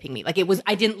he was raping me. Like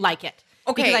I didn't like it.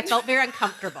 Okay. Because I felt very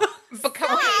uncomfortable. Because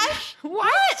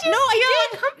what? No, I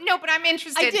did. No, but I'm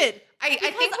interested. I did. I think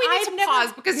Because we need I've to never-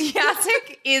 pause because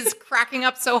Jacek is cracking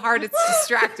up so hard it's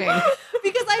distracting.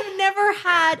 Because I've never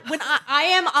had when I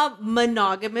am a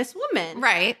monogamous woman.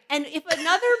 Right. And if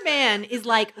another man is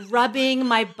like rubbing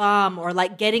my bum or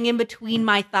like getting in between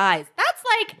my thighs, that's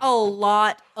like a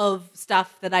lot of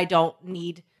stuff that I don't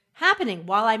need happening.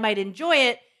 While I might enjoy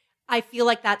it, I feel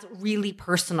like that's really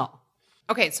personal.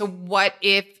 Okay, so what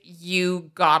if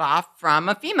you got off from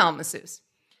a female masseuse?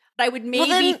 I would maybe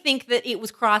then- think that it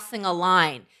was crossing a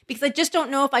line because I just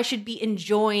don't know if I should be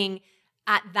enjoying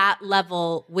at that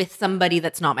level with somebody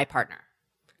that's not my partner.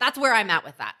 That's where I'm at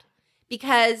with that.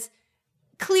 Because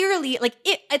clearly, like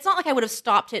it's not like I would have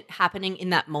stopped it happening in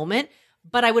that moment,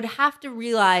 but I would have to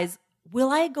realize,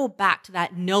 will I go back to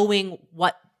that knowing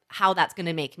how that's going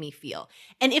to make me feel?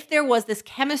 And if there was this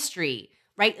chemistry,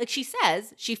 right? Like she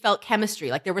says, she felt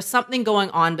chemistry. Like there was something going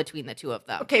on between the two of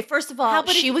them. Okay, first of all, How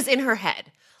about she if- was in her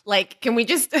head. Like, can we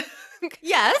just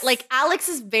Yes. like Alex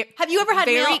is very Have you ever had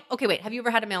very male? Okay, wait. Have you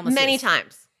ever had a male masseuse? many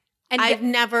times. And I've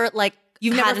never like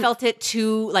you've never hadn't- felt it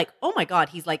too like, oh my god,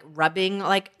 he's like rubbing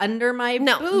like under my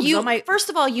No, boobs. you on my first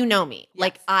of all, you know me.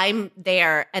 Like Yes. I'm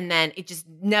there and then it just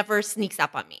never sneaks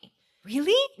up on me.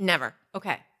 really? Never.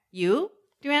 Okay, you,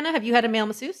 Joanna, have you had a male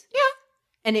masseuse? Yeah.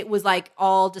 And it was like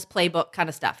all just playbook kind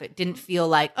of stuff. It didn't feel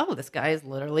like, oh, this guy is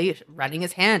literally running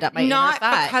his hand up my inner Not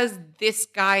thigh. because this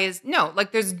guy is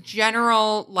like there's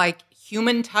general like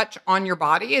human touch on your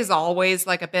body is always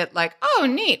like a bit like, oh,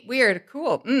 neat, weird,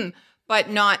 cool. But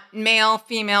not male,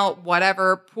 female,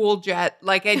 whatever, pool jet.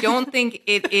 Like I don't think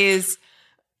it is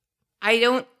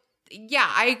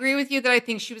I agree with you that I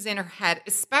think she was in her head,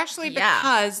 especially Yeah.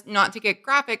 because, not to get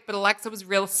graphic, but Alexa was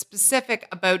real specific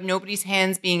about nobody's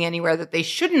hands being anywhere that they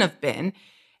shouldn't have been.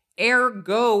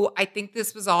 Ergo, I think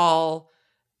this was all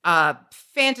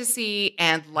fantasy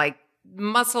and like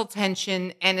muscle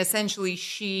tension. And essentially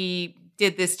she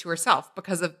did this to herself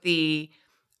because of the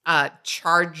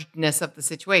chargedness of the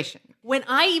situation. when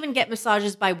I even get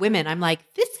massages by women, I'm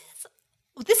like, this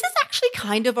is actually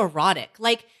kind of erotic.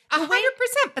 Like 100%.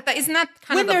 But isn't that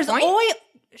kind when of the there's point? oil,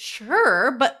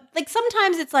 sure, but like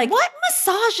sometimes it's like What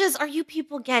massages are you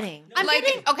people getting? I'm like,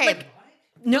 getting, okay, like,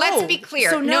 no. let's be clear.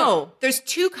 So no, There's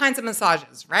two kinds of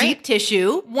massages, right? deep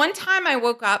tissue. One time I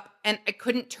woke up and I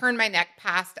couldn't turn my neck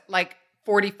past like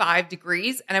 45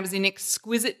 degrees and I was in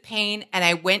exquisite pain and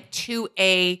I went to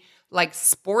a like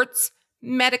sports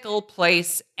medical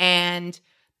place and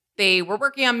they were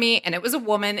working on me and it was a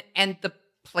woman and the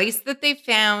place that they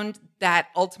found that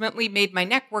ultimately made my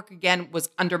neck work again was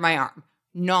under my arm.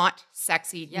 Not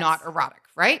sexy, Yes. not erotic,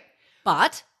 right?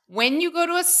 But When you go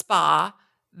to a spa,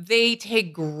 they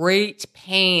take great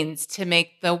pains to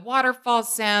make the waterfall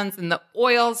sounds and the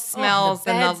oil smells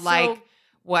and bed's the like so-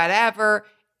 whatever.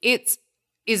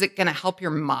 Is it going to help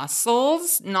your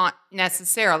muscles? Not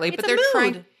necessarily, It's but a they're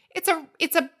trying. mood.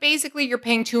 It's a basically you're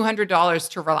paying $200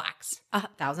 to relax.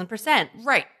 1,000%.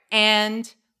 Right.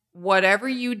 And whatever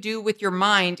you do with your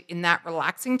mind in that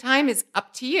relaxing time is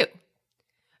up to you.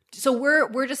 So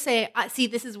we're just saying. See,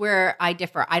 this is where I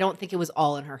differ. I don't think it was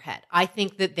all in her head. I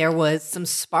think that there was some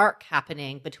spark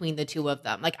happening between the two of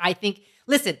them. Like I think,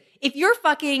 listen, if you're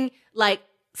fucking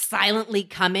silently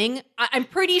coming, I'm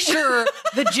pretty sure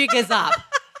the jig is up.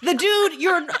 The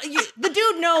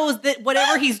dude knows that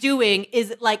whatever he's doing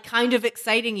is like kind of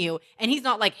exciting you, and he's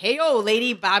not like, "Hey, oh,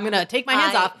 lady, I'm gonna take my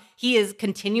hands off." He is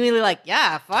continually like,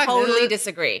 "Yeah, fuck, Totally this-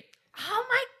 disagree. Oh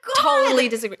my god, Totally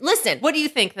disagree. Listen, What do you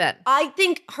think then? I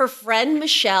think her friend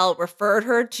Michelle referred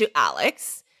her to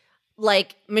Alex.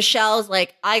 Like, Michelle's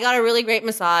like, I got a really great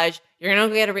massage. You're going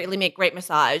to get a really great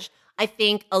massage. I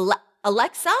think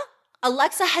Alexa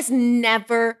has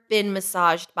never been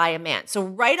massaged by a man. So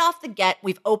right off the get,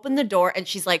 we've opened the door and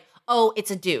she's like, oh,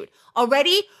 it's a dude.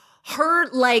 Already, her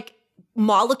like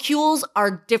molecules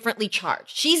are differently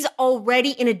charged. She's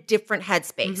already in a different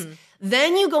headspace.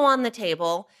 Then you go on the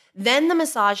table, then the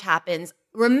massage happens.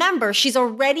 Remember, she's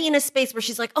already in a space where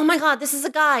she's like, oh my God, this is a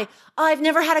guy. Oh, I've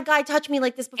never had a guy touch me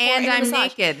like this before. And in a I'm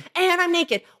massage. naked. And I'm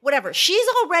naked. Whatever. She's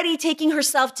already taking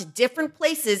herself to different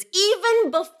places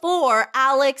even before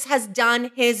Alex has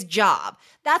done his job.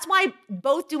 That's why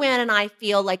both Duane and I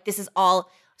feel like this is all,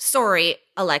 sorry,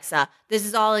 Alexa, this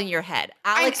is all in your head.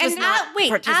 Alex was not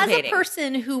participating. As a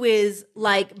person who is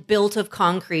like built of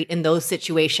concrete in those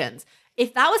situations,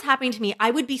 if that was happening to me,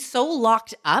 I would be so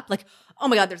locked up. Like, oh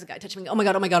my God, there's a guy touching me. Oh my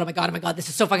God, oh my God, oh my God, oh my God. This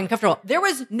is so fucking comfortable. There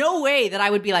was no way that I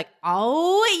would be like,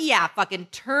 oh yeah, fucking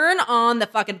turn on the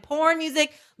fucking porn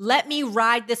music. Let me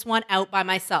ride this one out by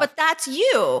myself. But that's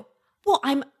you. Well,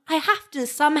 I have to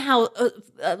somehow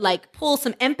like pull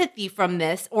some empathy from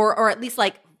this or at least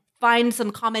like find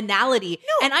some commonality.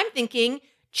 No. And I'm thinking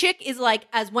chick is like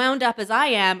as wound up as I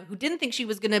am, who didn't think she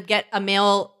was going to get a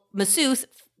male masseuse.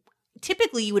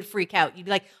 Typically you would freak out. You'd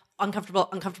be like,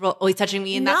 uncomfortable. Oh, he's touching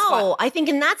me in that spot. No, I think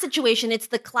in that situation, it's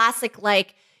the classic,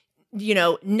 like, you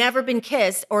know, never been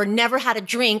kissed or never had a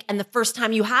drink. And the first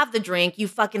time you have the drink, you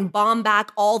fucking bomb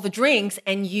back all the drinks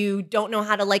and you don't know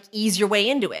how to like ease your way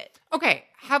into it. Okay.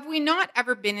 Have we not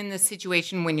ever been in this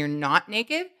situation when you're not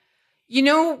naked? You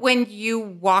know, when you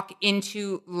walk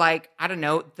into like, I don't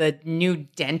know, the new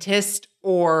dentist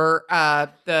or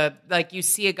you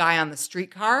see a guy on the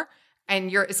streetcar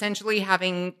and you're essentially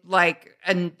having like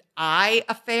an eye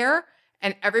affair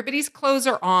and everybody's clothes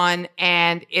are on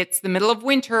and it's the middle of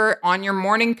winter on your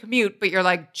morning commute, but you're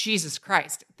like, Jesus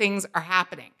Christ, things are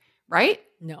happening, right?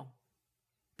 No.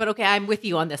 But okay, I'm with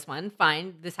you on this one.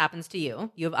 Fine. This happens to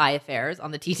you. You have eye affairs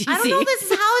on the TTC. I don't know how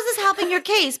is this helping your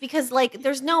case? Because like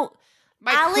there's no,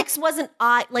 Alex wasn't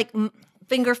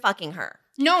finger fucking her.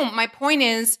 No, my point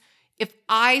is if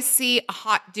I see a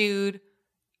hot dude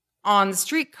on the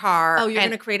streetcar, you're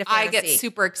going to create a fantasy. I get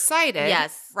super excited.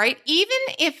 Yes. Right? Even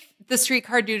if the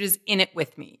streetcar dude is in it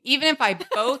with me, even if I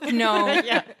both know,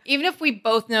 even if we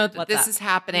both know that this is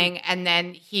happening and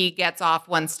then he gets off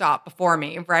one stop before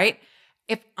me, right?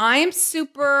 If I'm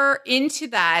super into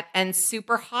that and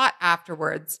super hot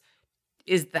afterwards,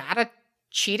 is that a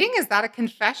cheating? Is that a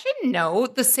confession? No,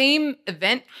 the same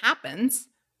event happens.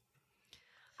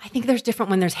 I think there's different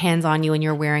when there's hands on you and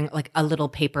you're wearing like a little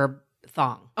paper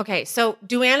thong. Okay, so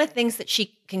Duana thinks that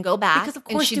she can go back. Because of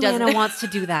course she Duana wants to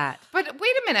do that. But wait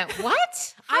a minute,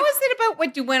 what? How is it about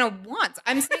what Duana wants?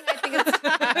 I'm saying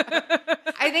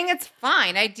I think it's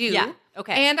fine. I do. Yeah.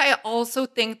 Okay. And I also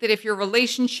think that if your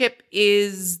relationship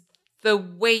is the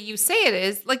way you say it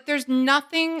is, like there's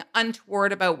nothing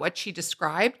untoward about what she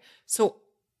described. So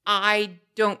I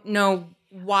don't know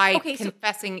why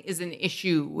confessing is an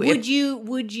issue. Would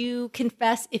you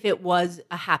confess if it was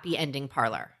a happy ending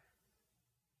parlor?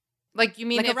 Like you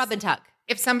mean like a rub and tuck?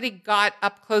 If somebody got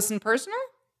up close and personal?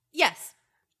 Yes.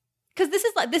 Because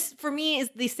this for me is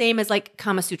the same as like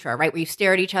Kama Sutra, right? Where you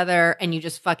stare at each other and you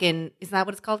just fucking, is that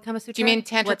what it's called, Kama Sutra? Do you mean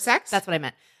tantric sex? That's what I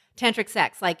meant. Tantric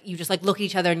sex. Like you just like look at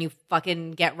each other and you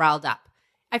fucking get riled up.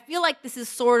 I feel like this is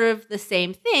sort of the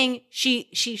same thing. She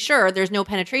sure, there's no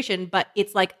penetration, but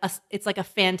it's like a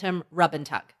phantom rub and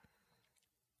tuck.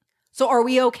 So are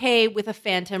we okay with a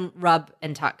phantom rub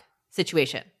and tuck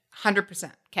situation?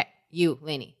 100%. Okay. You,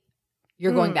 Lainey,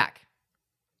 you're going back.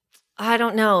 I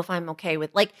don't know if I'm okay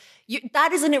with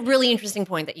that is a really interesting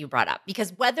point that you brought up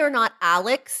because whether or not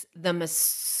Alex, the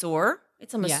masseur,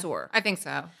 it's a masseur. Yeah, I think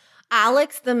so.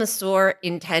 Alex, the masseur,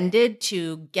 intended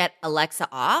to get Alexa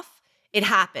off. It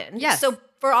happened. Yes. So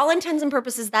for all intents and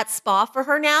purposes, that spa for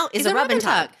her now is a rub and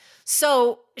tug.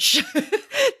 So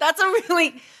that's a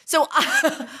really, so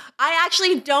I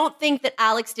actually don't think that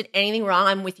Alex did anything wrong.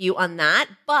 I'm with you on that.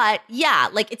 But yeah,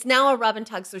 like it's now a rub and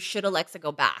tug. So should Alexa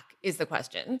go back is the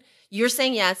question. You're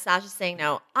saying yes. Sasha's saying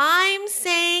no. I'm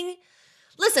saying,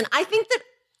 listen, I think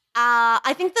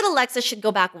that Alexa should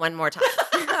go back one more time.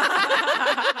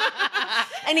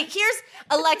 And here's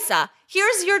Alexa, here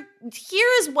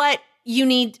is what you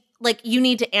need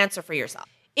to answer for yourself.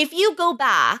 If you go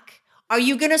back, are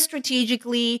you going to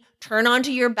strategically turn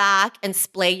onto your back and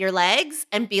splay your legs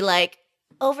and be like,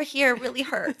 over here really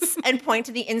hurts and point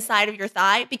to the inside of your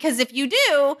thigh? Because if you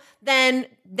do, then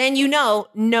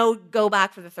no, go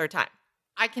back for the third time.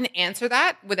 I can answer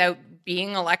that without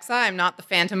being Alexa. I'm not the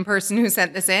phantom person who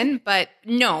sent this in, but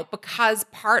no, because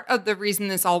part of the reason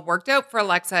this all worked out for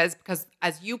Alexa is because,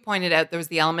 as you pointed out, there was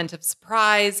the element of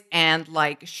surprise and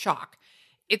like shock.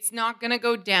 It's not going to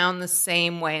go down the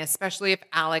same way, especially if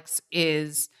Alex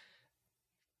is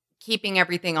keeping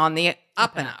everything on the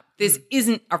up and up. This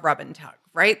isn't a rub and tug.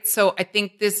 right? So I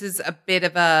think this is a bit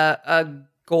of a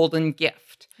golden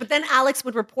gift. But then Alex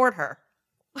would report her.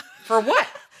 For what?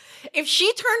 If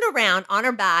she turned around on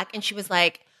her back and she was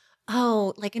like,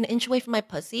 oh, like an inch away from my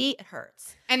pussy, it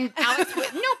hurts. And Alex would,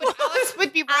 Alex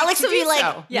would be right Alex to would be do like,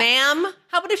 so. ma'am.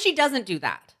 How about if she doesn't do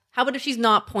that? How about if she's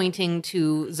not pointing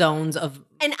to zones of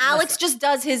And Alex just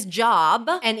does his job.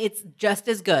 and it's just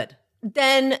as good?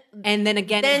 Then And then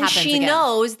again, it then happens she again.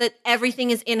 knows that everything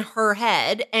is in her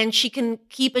head and she can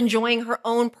keep enjoying her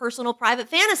own personal private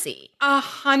fantasy.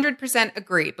 100%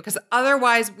 agree, because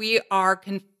otherwise we are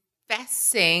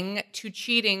confessing to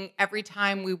cheating every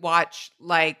time we watch,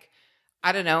 like,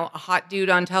 I don't know, a hot dude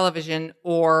on television,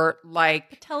 or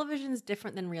like Television is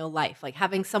different than real life. Like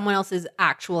having someone else's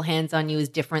actual hands on you is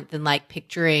different than like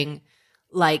picturing,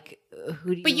 like,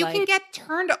 who do you but you like? can get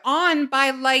turned on by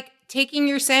like taking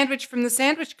your sandwich from the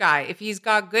sandwich guy if he's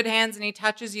got good hands and he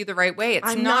touches you the right way. It's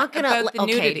I'm not gonna about the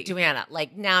nudity. Okay, Joanna,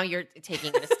 like now you're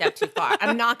taking it a step too far.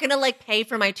 I'm not gonna like pay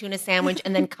for my tuna sandwich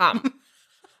and then come.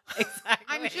 Exactly.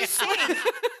 I'm just saying,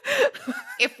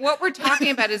 if what we're talking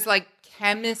about is like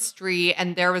chemistry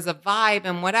and there was a vibe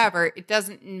and whatever, it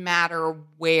doesn't matter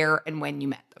where and when you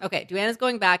met them. Okay, Duana's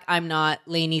going back. I'm not.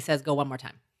 Lainey says go one more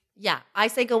time. Yeah, I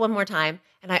say go one more time.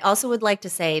 And I also would like to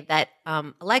say that,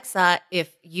 Alexa, if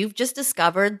you've just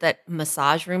discovered that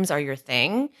massage rooms are your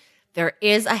thing, there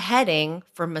is a heading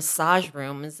for massage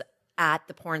rooms at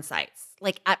the porn sites.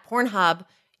 Like at Pornhub,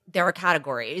 there are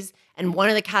categories, and one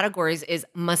of the categories is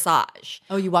massage.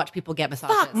 Oh, you watch people get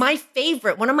massages. Fuck, my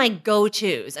favorite, one of my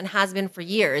go-tos, and has been for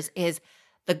years, is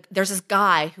there's this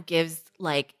guy who gives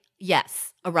like,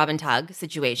 yes, a rub and tug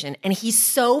situation, and he's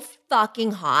so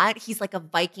fucking hot. He's like a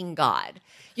Viking god.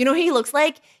 You know who he looks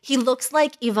like? He looks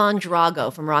like Ivan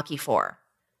Drago from Rocky IV.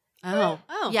 Oh.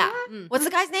 Yeah. What's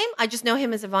the guy's name? I just know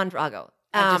him as Ivan Drago.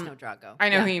 I just know Drago. I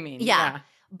know who you mean. Yeah.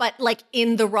 But like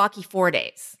in the Rocky IV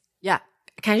days. Yeah.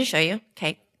 Can I just show you?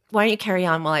 Okay. Why don't you carry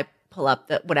on while I pull up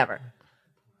the whatever?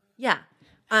 Yeah.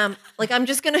 Like I'm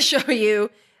just gonna show you,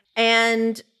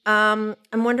 and I'm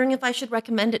wondering if I should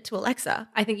recommend it to Alexa.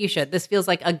 I think you should. This feels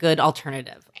like a good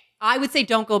alternative. I would say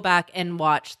don't go back and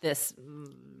watch this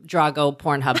Drago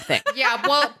Pornhub thing. Yeah,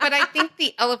 well, but I think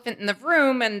the elephant in the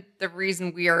room and the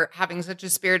reason we are having such a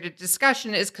spirited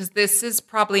discussion is because this is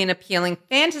probably an appealing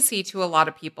fantasy to a lot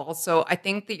of people. So I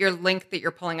think that your link that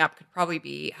you're pulling up could probably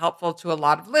be helpful to a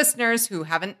lot of listeners who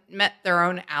haven't met their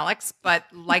own Alex, but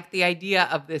like the idea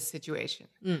of this situation.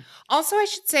 Also, I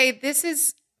should say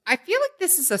I feel like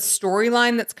this is a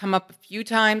storyline that's come up a few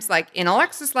times, like in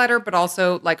Alexa's letter, but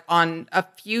also like on a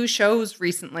few shows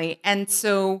recently. And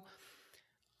so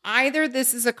either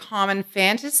this is a common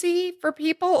fantasy for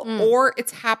people or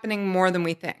it's happening more than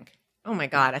we think. Oh my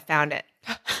God, I found it.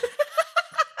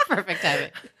 Perfect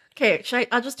timing. Okay,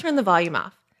 I'll just turn the volume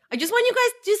off. I just want you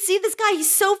guys to see this guy.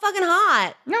 He's so fucking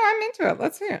hot. No, I'm into it.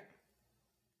 Let's see it.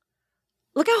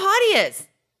 Look how hot he is.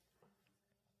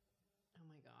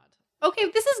 Okay,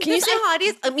 this is. Can you see how hot he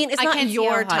is? I mean, it's I not can't see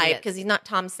your how hot he type is. because he's not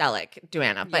Tom Selleck,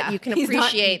 Duana, but Yeah. you can He's not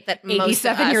appreciate that most of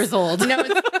 87 us- years old. No,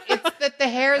 it's that the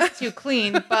hair is too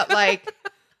clean, but like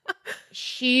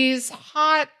she's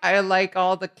hot. I like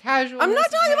all the casual. I'm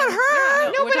not talking about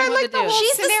her. No, we're but I talking like about the the whole dude.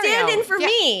 She's the scenario. stand-in for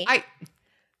me. I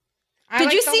Did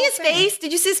like you the see whole his thing. face?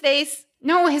 Did you see his face?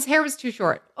 No, his hair was too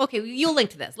short. Okay, you'll link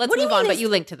to this. Let's What do you move on, mean but it's- you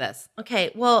link to this. Okay,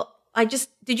 well,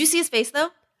 did you see his face though?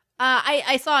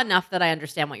 I saw enough that I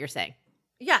understand what you're saying.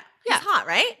 Yeah. Yeah. He's hot,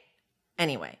 right?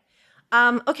 Anyway.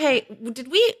 Okay,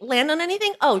 did we land on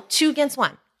anything? Oh, 2 against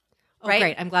 1. Oh, Right?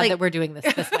 great. I'm glad Like- that we're doing this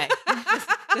way.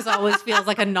 This always feels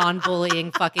like a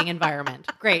non-bullying fucking environment.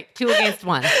 Great. 2 against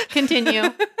 1.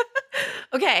 Continue.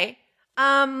 Okay.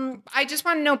 I just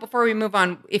want to know before we move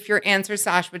on if your answer,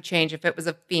 Sash, would change if it was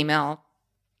a female.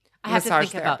 I have to massage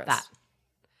think about therapist.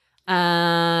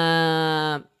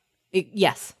 that.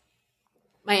 Yes.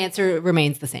 My answer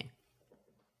remains the same.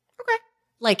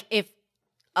 Like if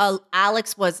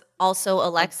Alex was also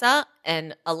Alexa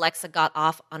and Alexa got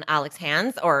off on Alex's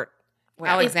hands or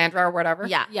Alexandra or whatever.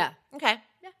 Yeah. Yeah. Okay.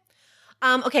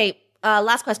 Yeah. Okay.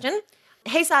 Last question.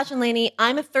 Hey, Sash and Lainey.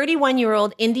 I'm a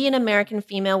 31-year-old Indian American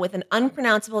female with an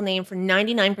unpronounceable name for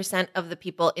 99% of the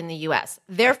people in the U.S.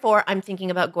 Therefore, I'm thinking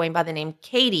about going by the name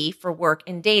Katie for work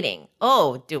and dating.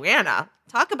 Oh, Duana,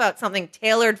 talk about something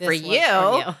tailored for This was you.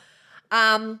 for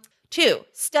you. 2,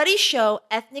 studies show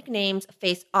ethnic names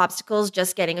face obstacles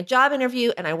just getting a job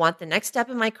interview, and I want the next step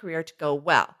in my career to go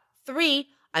well. 3,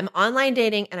 I'm online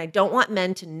dating, and I don't want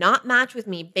men to not match with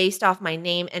me based off my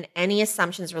name and any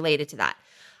assumptions related to that.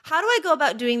 How do I go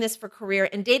about doing this for career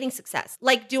and dating success?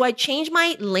 Like, do I change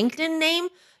my LinkedIn name?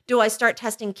 Do I start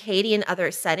testing Katie in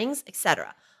other settings,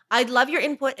 etc.? I'd love your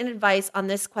input and advice on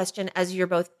this question as you're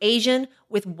both Asian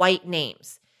with white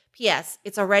names. P.S.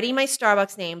 It's already my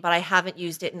Starbucks name, but I haven't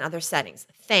used it in other settings.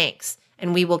 Thanks.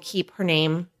 And we will keep her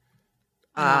name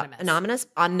anonymous,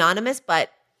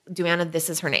 but Duana, this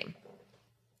is her name.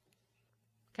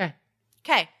 Okay.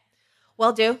 Okay.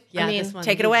 Well, Yeah, I mean, this one-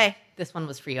 take it away. This one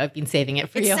was for you. I've been saving it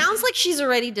for It you. sounds like she's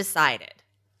already decided.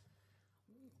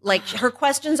 Like her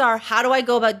questions are, how do I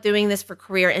go about doing this for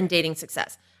career and dating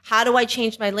success? How do I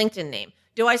change my LinkedIn name?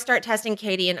 Do I start testing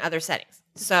Katie in other settings?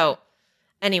 So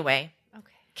anyway,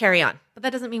 Okay. carry on. But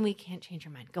that doesn't mean we can't change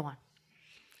your mind. Go on.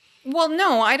 Well,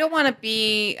 no, I don't want to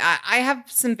be. I have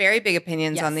some very big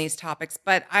opinions Yes. on these topics,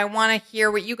 but I want to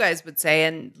hear what you guys would say.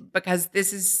 And because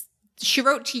this is, she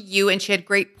wrote to you and she had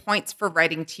great points for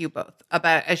writing to you both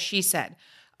about, as she said,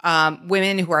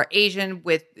 women who are Asian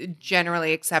with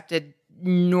generally accepted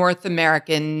North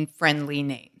American friendly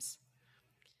names.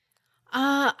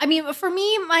 I mean, for me,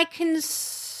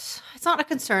 it's not a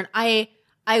concern. I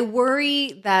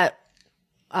worry that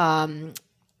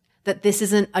that this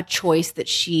isn't a choice that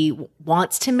she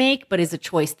wants to make, but is a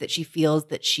choice that she feels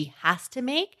that she has to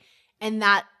make, and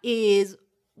that is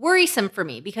worrisome for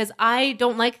me because I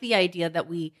don't like the idea that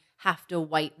we have to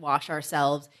whitewash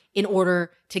ourselves in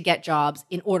order to get jobs,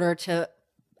 in order to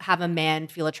have a man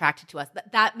feel attracted to us.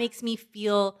 That makes me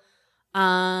feel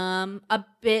a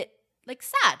bit like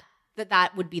sad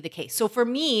that would be the case. So for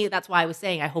me, that's why I was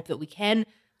saying I hope that we can.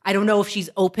 I don't know if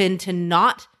she's open to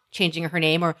not changing her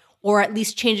name or at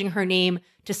least changing her name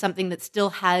to something that still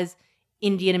has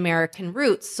Indian American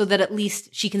roots so that at least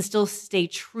she can still stay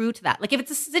true to that. Like if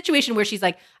it's a situation where she's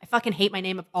like, I fucking hate my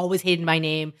name. I've always hated my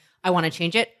name. I want to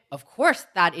change it. Of course,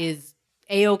 that is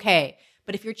A-okay.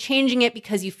 But if you're changing it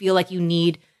because you feel like you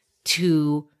need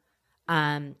to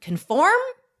conform,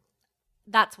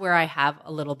 that's where I have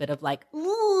a little bit of like,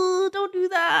 ooh, don't do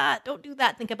that. Don't do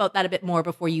that. Think about that a bit more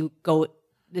before you go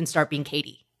and start being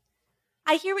Katie.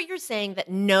 I hear what you're saying that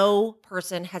no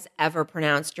person has ever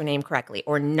pronounced your name correctly,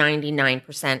 or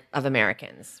 99% of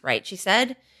Americans, right? She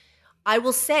said, I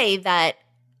will say that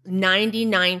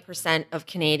 99% of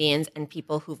Canadians and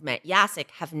people who've met Jacek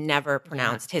have never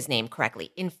pronounced his name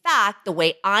correctly. In fact, the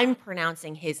way I'm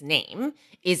pronouncing his name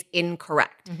is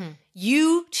incorrect.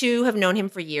 You two have known him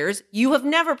for years. You have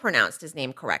never pronounced his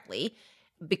name correctly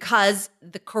because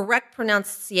the correct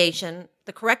pronunciation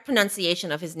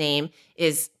of his name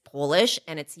is Polish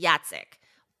and it's Jacek.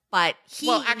 But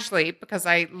Well, actually, because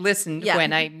I listened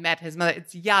when I met his mother,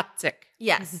 it's Jacek.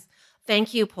 Yes.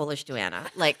 Thank you, Polish Duana.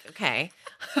 Like, okay.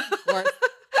 You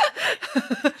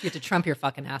have to trump your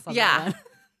fucking ass on that Yeah. one.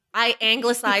 I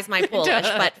anglicize my Polish,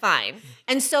 but fine.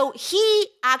 And so he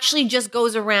actually just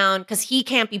goes around, because he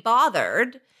can't be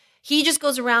bothered, he just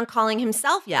goes around calling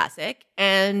himself Jacek.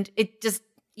 And it just,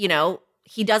 he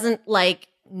doesn't like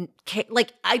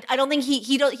I don't think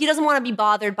he doesn't want to be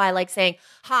bothered by like saying,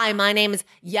 hi, my name is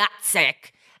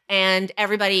Jacek. And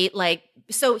everybody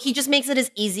so he just makes it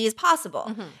as easy as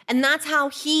possible. And that's how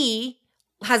he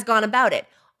has gone about it.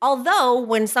 Although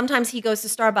when sometimes he goes to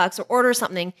Starbucks or orders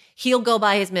something, he'll go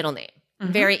by his middle name.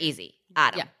 Very easy,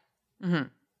 Adam. Yeah.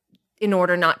 In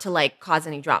order not to cause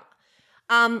any drama.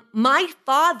 My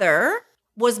father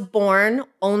was born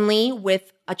only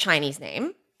with a Chinese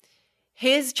name.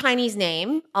 His Chinese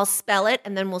name, I'll spell it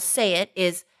and then we'll say it,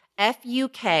 is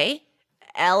Fuklit.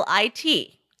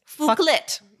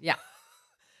 Fuklit. Yeah.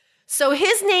 So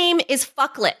his name is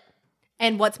Fucklit.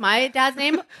 And what's my dad's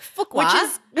name?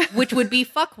 Fuqua, which would be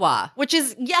Fuqua. Which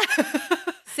is,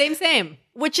 Same.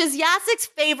 which is Jacek's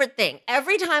favorite thing.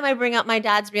 Every time I bring up my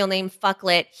dad's real name,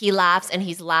 Fucklit, he laughs and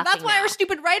he's laughing That's why now. our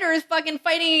stupid writer is fucking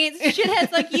fighting against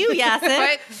shitheads like you,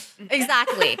 Jacek.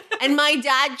 Exactly. And my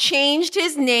dad changed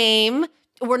his name,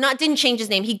 didn't change his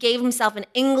name. He gave himself an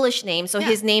English name. So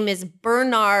his name is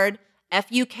Bernard,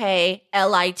 Fuklit,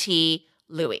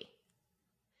 Louis.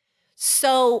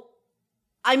 So,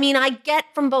 I mean, I get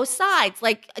from both sides.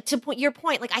 Like, to put your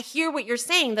point, I hear what you're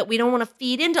saying, that we don't want to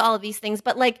feed into all of these things.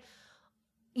 But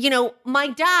my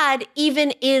dad,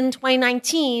 even in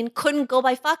 2019, couldn't go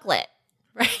by Fucklit.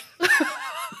 Right.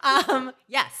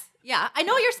 Yes. Yeah. I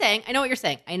know what you're saying.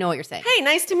 Hey,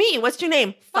 nice to meet you. What's your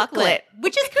name? Fucklit.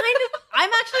 Which is kind of, I'm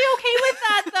actually okay with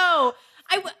that though.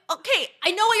 Okay,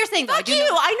 I know what you're saying though. Fuck you.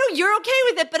 I know you're okay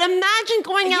with it, but imagine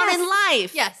going out in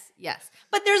life. Yes.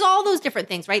 But there's all those different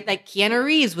things, right? Like Keanu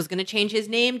Reeves was going to change his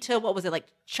name to, what was it, like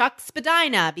Chuck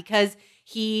Spadina, because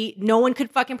no one could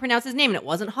fucking pronounce his name and it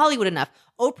wasn't Hollywood enough.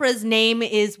 Oprah's name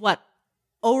is what?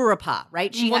 Orapa,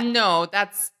 right? No,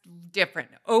 that's different.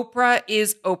 Oprah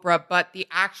is Oprah, but the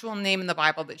actual name in the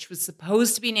Bible that she was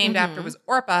supposed to be named after was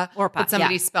Orpah, but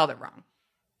somebody spelled it wrong.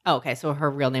 Oh, okay, so her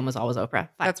real name was always Oprah. Fine.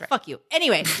 That's right. Fuck you.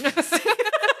 Anyway.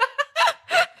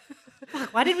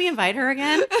 Why did we invite her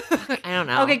again? I don't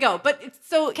know. Okay, go. But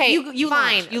so Okay, you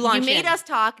fine. launch. You launch made in. us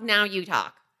talk. Now you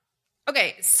talk.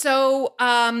 Okay, so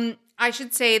I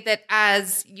should say that,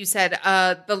 as you said,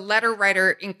 the letter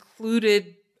writer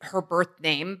included her birth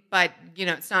name, but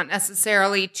it's not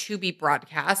necessarily to be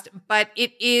broadcast. But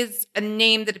it is a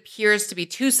name that appears to be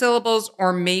 2 syllables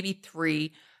or maybe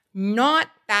 3. Not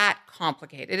that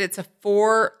complicated. It's a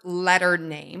 4-letter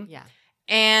name. Yeah.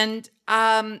 And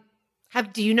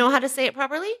Do you know how to say it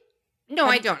properly? no,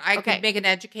 I don't. I okay. could make an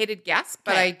educated guess,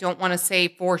 but Okay. I don't want to say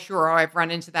for sure, I've run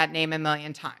into that name a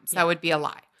million times. That would be a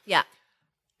lie. Yeah.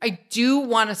 I do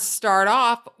want to start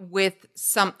off with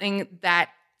something that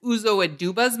Uzo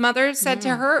Aduba's mother said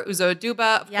to her. Uzo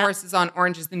Aduba, of Yeah. course, is on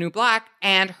Orange is the New Black.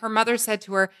 And her mother said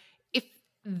to her, if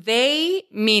they,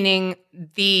 meaning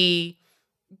the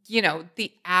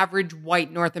average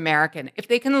white North American, if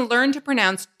they can learn to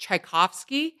pronounce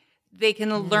Tchaikovsky, they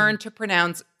can learn to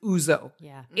pronounce Uzo.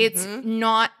 Yeah. It's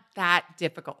not that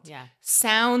difficult. Yeah.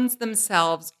 Sounds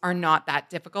themselves are not that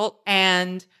difficult.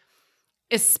 And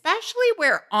especially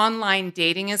where online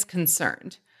dating is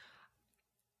concerned,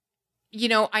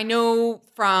 I know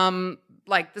from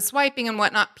like the swiping and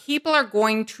whatnot, people are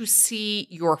going to see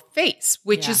your face,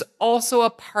 which Yeah. is also a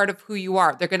part of who you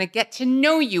are. They're going to get to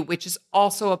know you, which is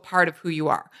also a part of who you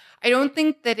are. I don't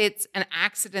think that it's an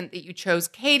accident that you chose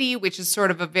Katie, which is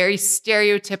sort of a very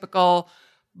stereotypical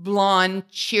blonde,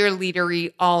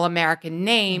 cheerleadery, all-American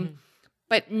name.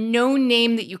 But no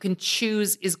name that you can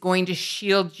choose is going to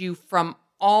shield you from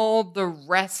all the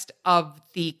rest of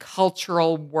the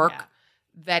cultural work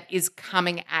that is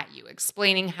coming at you,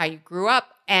 explaining how you grew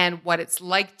up and what it's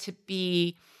like to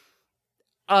be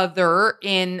other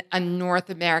in a North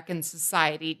American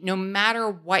society. No matter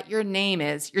what your name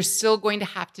is, you're still going to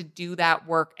have to do that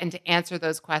work and to answer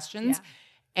those questions. Yeah.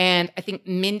 And I think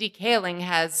Mindy Kaling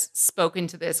has spoken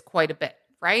to this quite a bit,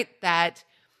 right? That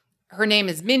her name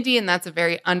is Mindy, and that's a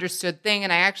very understood thing.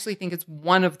 And I actually think it's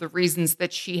one of the reasons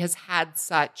that she has had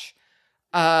such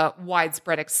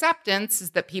widespread acceptance, is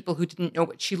that people who didn't know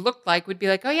what she looked like would be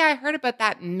like, oh yeah, I heard about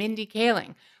that Mindy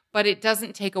Kaling. But it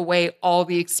doesn't take away all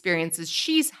the experiences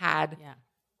she's had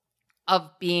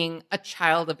of being a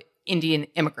child of Indian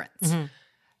immigrants.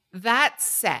 That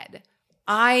said,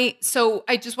 I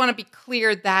just want to be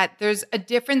clear that there's a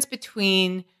difference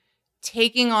between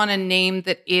taking on a name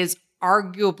that is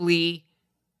arguably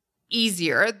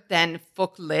easier than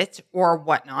Fuklit or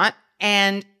whatnot,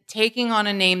 and taking on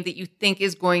a name that you think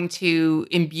is going to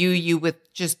imbue you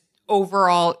with just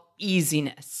overall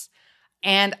easiness.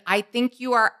 And I think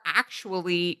you are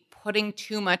actually putting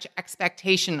too much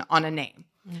expectation on a name.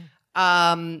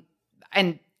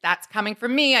 And that's coming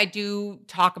from me. I do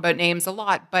talk about names a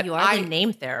lot, but You are the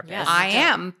name therapist. I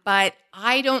am, but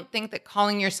I don't think that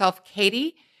calling yourself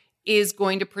Katie is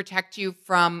going to protect you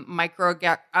from I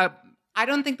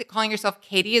don't think that calling yourself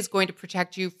Katie is going to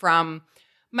protect you from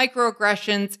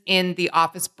microaggressions in the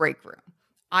office break room.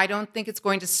 I don't think it's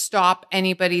going to stop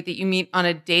anybody that you meet on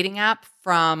a dating app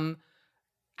from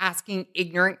asking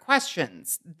ignorant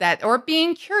questions or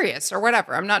being curious or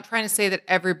whatever. I'm not trying to say that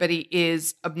everybody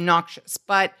is obnoxious,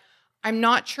 but I'm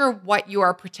not sure what you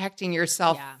are protecting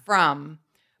yourself from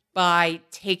by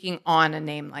taking on a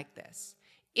name like this.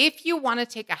 If you want to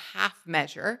take a half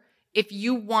measure, if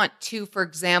you want to, for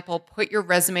example, put your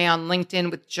resume on LinkedIn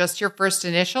with just your first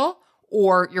initial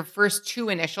or your first 2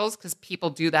 initials, because people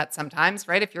do that sometimes,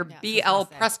 right? If you're BL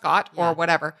Prescott or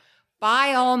whatever,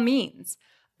 by all means.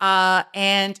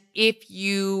 And if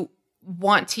you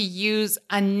want to use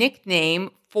a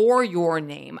nickname for your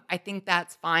name, I think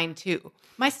that's fine too.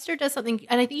 My sister does something,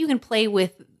 and I think you can play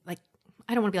with, like,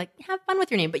 I don't want to be like, have fun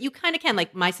with your name, but you kind of can.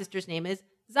 Like, my sister's name is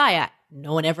Zaya.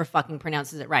 No one ever fucking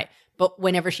pronounces it right. But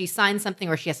whenever she signs something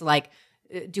or she has to, like,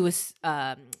 do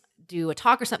a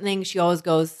talk or something, she always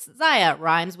goes, Zaya,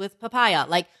 rhymes with papaya.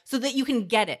 Like, so that you can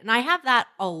get it. And I have that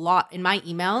a lot in my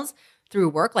emails through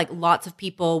work. Like, lots of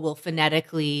people will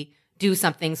phonetically do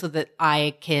something so that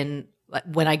I can, like,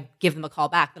 when I give them a call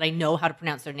back, that I know how to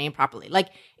pronounce their name properly. Like,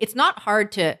 it's not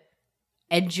hard to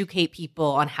educate people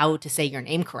on how to say your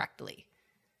name correctly.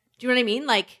 Do you know what I mean?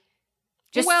 Like,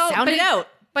 just sound it out.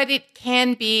 But it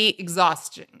can be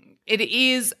exhausting. It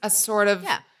is a sort of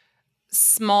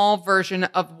small version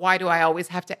of, why do I always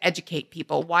have to educate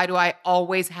people? Why do I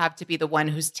always have to be the one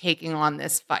who's taking on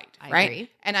this fight? I right? agree.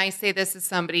 And I say this as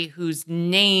somebody whose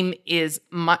name is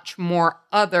much more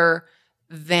other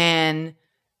than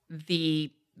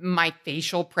my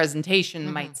facial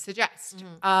presentation might suggest.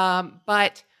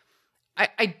 But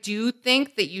I do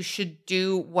think that you should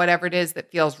do whatever it is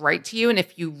that feels right to you. And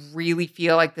if you really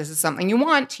feel like this is something you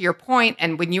want, to your point,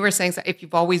 and when you were saying, if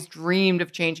you've always dreamed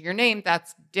of changing your name,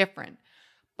 that's different.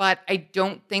 But I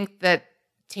don't think that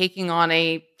taking on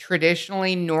a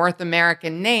traditionally North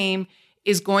American name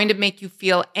is going to make you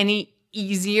feel any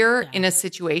easier in a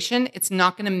situation. It's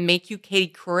not going to make you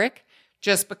Katie Couric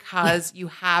just because you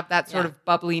have that sort of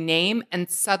bubbly name and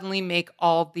suddenly make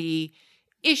all the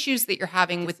issues that you're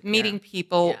having with meeting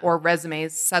people or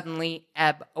resumes suddenly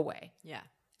ebb away. Yeah.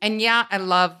 And yeah, I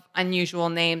love unusual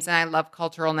names and I love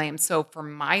cultural names. So for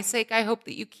my sake, I hope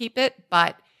that you keep it.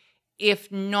 But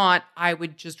if not, I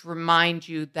would just remind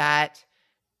you that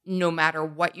no matter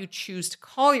what you choose to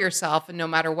call yourself and no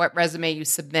matter what resume you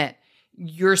submit,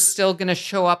 you're still going to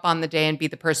show up on the day and be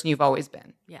the person you've always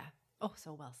been. Yeah. Oh,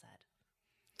 so well said.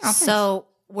 Oh, so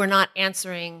we're not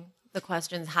answering the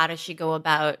questions. How does she go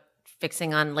about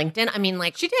fixing on LinkedIn? I mean,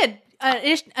 like She did.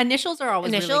 Initials are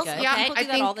always Initials? really good. Yeah, People I do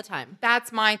that think all the time.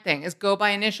 That's my thing, is go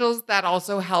by initials. That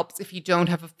also helps if you don't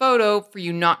have a photo for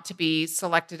you not to be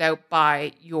selected out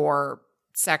by your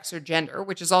sex or gender,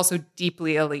 which is also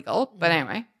deeply illegal. But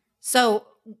anyway. So,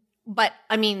 but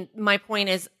I mean, my point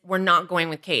is we're not going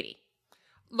with Katie.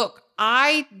 Look,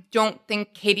 I don't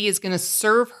think Katie is going to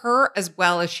serve her as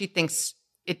well as she thinks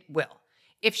it will.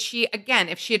 If she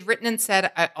had written and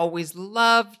said, I always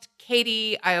loved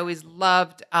Katie, I always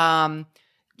loved,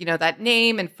 that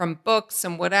name and from books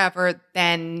and whatever,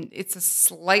 then it's a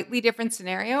slightly different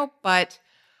scenario. But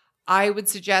I would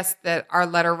suggest that our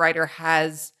letter writer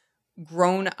has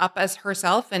grown up as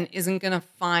herself and isn't going to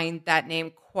find that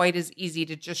name quite as easy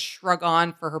to just shrug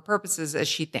on for her purposes as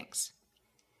she thinks.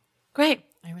 Great.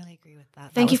 I really agree with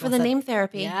that. Thank That you was for well the said. name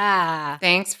therapy. Yeah.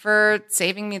 Thanks for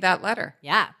saving me that letter.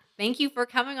 Yeah. Thank you for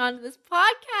coming on to this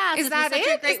podcast. Is This that was such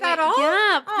a it? great Is that way- all?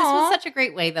 Yeah. This Aw. was such a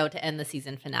great way, though, to end the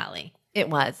season finale. It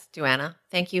was, Joanna.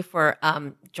 Thank you for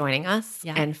joining us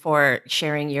Yeah. and for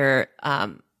sharing your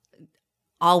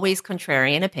always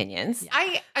contrarian opinions.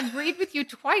 I agreed with you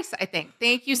twice, I think.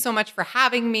 Thank you so much for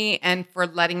having me and for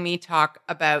letting me talk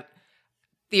about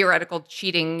theoretical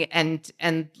cheating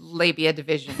and labia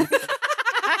division.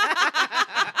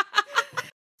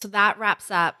 So that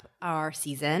wraps up our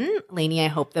season. Lainey, I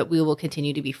hope that we will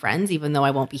continue to be friends, even though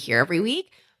I won't be here every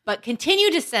week. But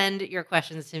continue to send your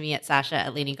questions to me at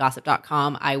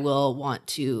sasha@laineygossip.com. I will want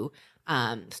to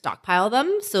stockpile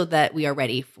them so that we are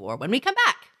ready for when we come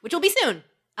back, which will be soon.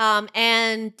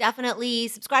 And definitely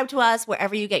subscribe to us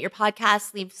wherever you get your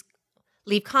podcasts.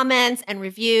 Leave comments and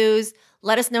reviews.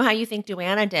 Let us know how you think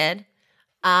Joanna did.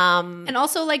 And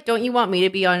also, don't you want me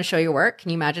to be on Show Your Work? Can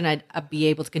you imagine I'd be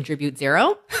able to contribute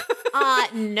zero?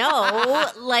 No,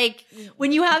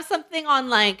 When you have something on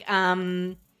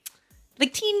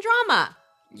teen drama.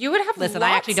 You would have Listen,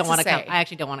 lots I actually don't want to come. say. I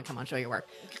actually don't want to come on Show Your Work.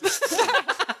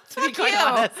 To be quite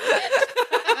honest.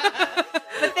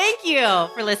 But thank you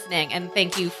for listening, and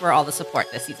thank you for all the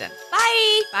support this season.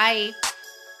 bye. Bye.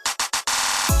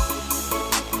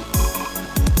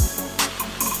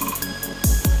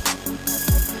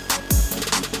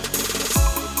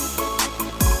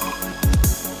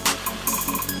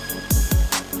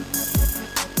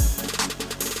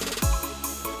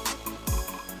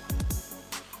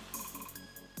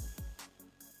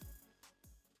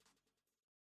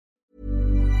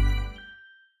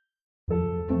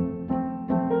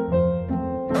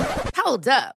 Hold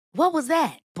up. What was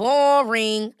that?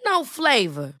 Boring. No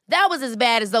flavor. That was as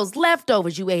bad as those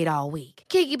leftovers you ate all week.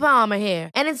 Keke Palmer here,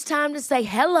 and it's time to say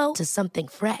hello to something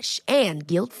fresh and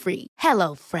guilt-free.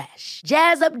 Hello Fresh.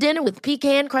 Jazz up dinner with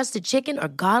pecan-crusted chicken or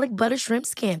garlic butter shrimp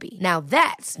scampi. Now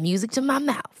that's music to my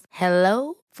mouth.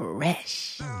 Hello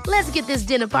Fresh. Let's get this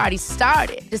dinner party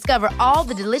started. Discover all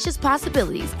the delicious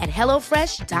possibilities at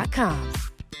hellofresh.com.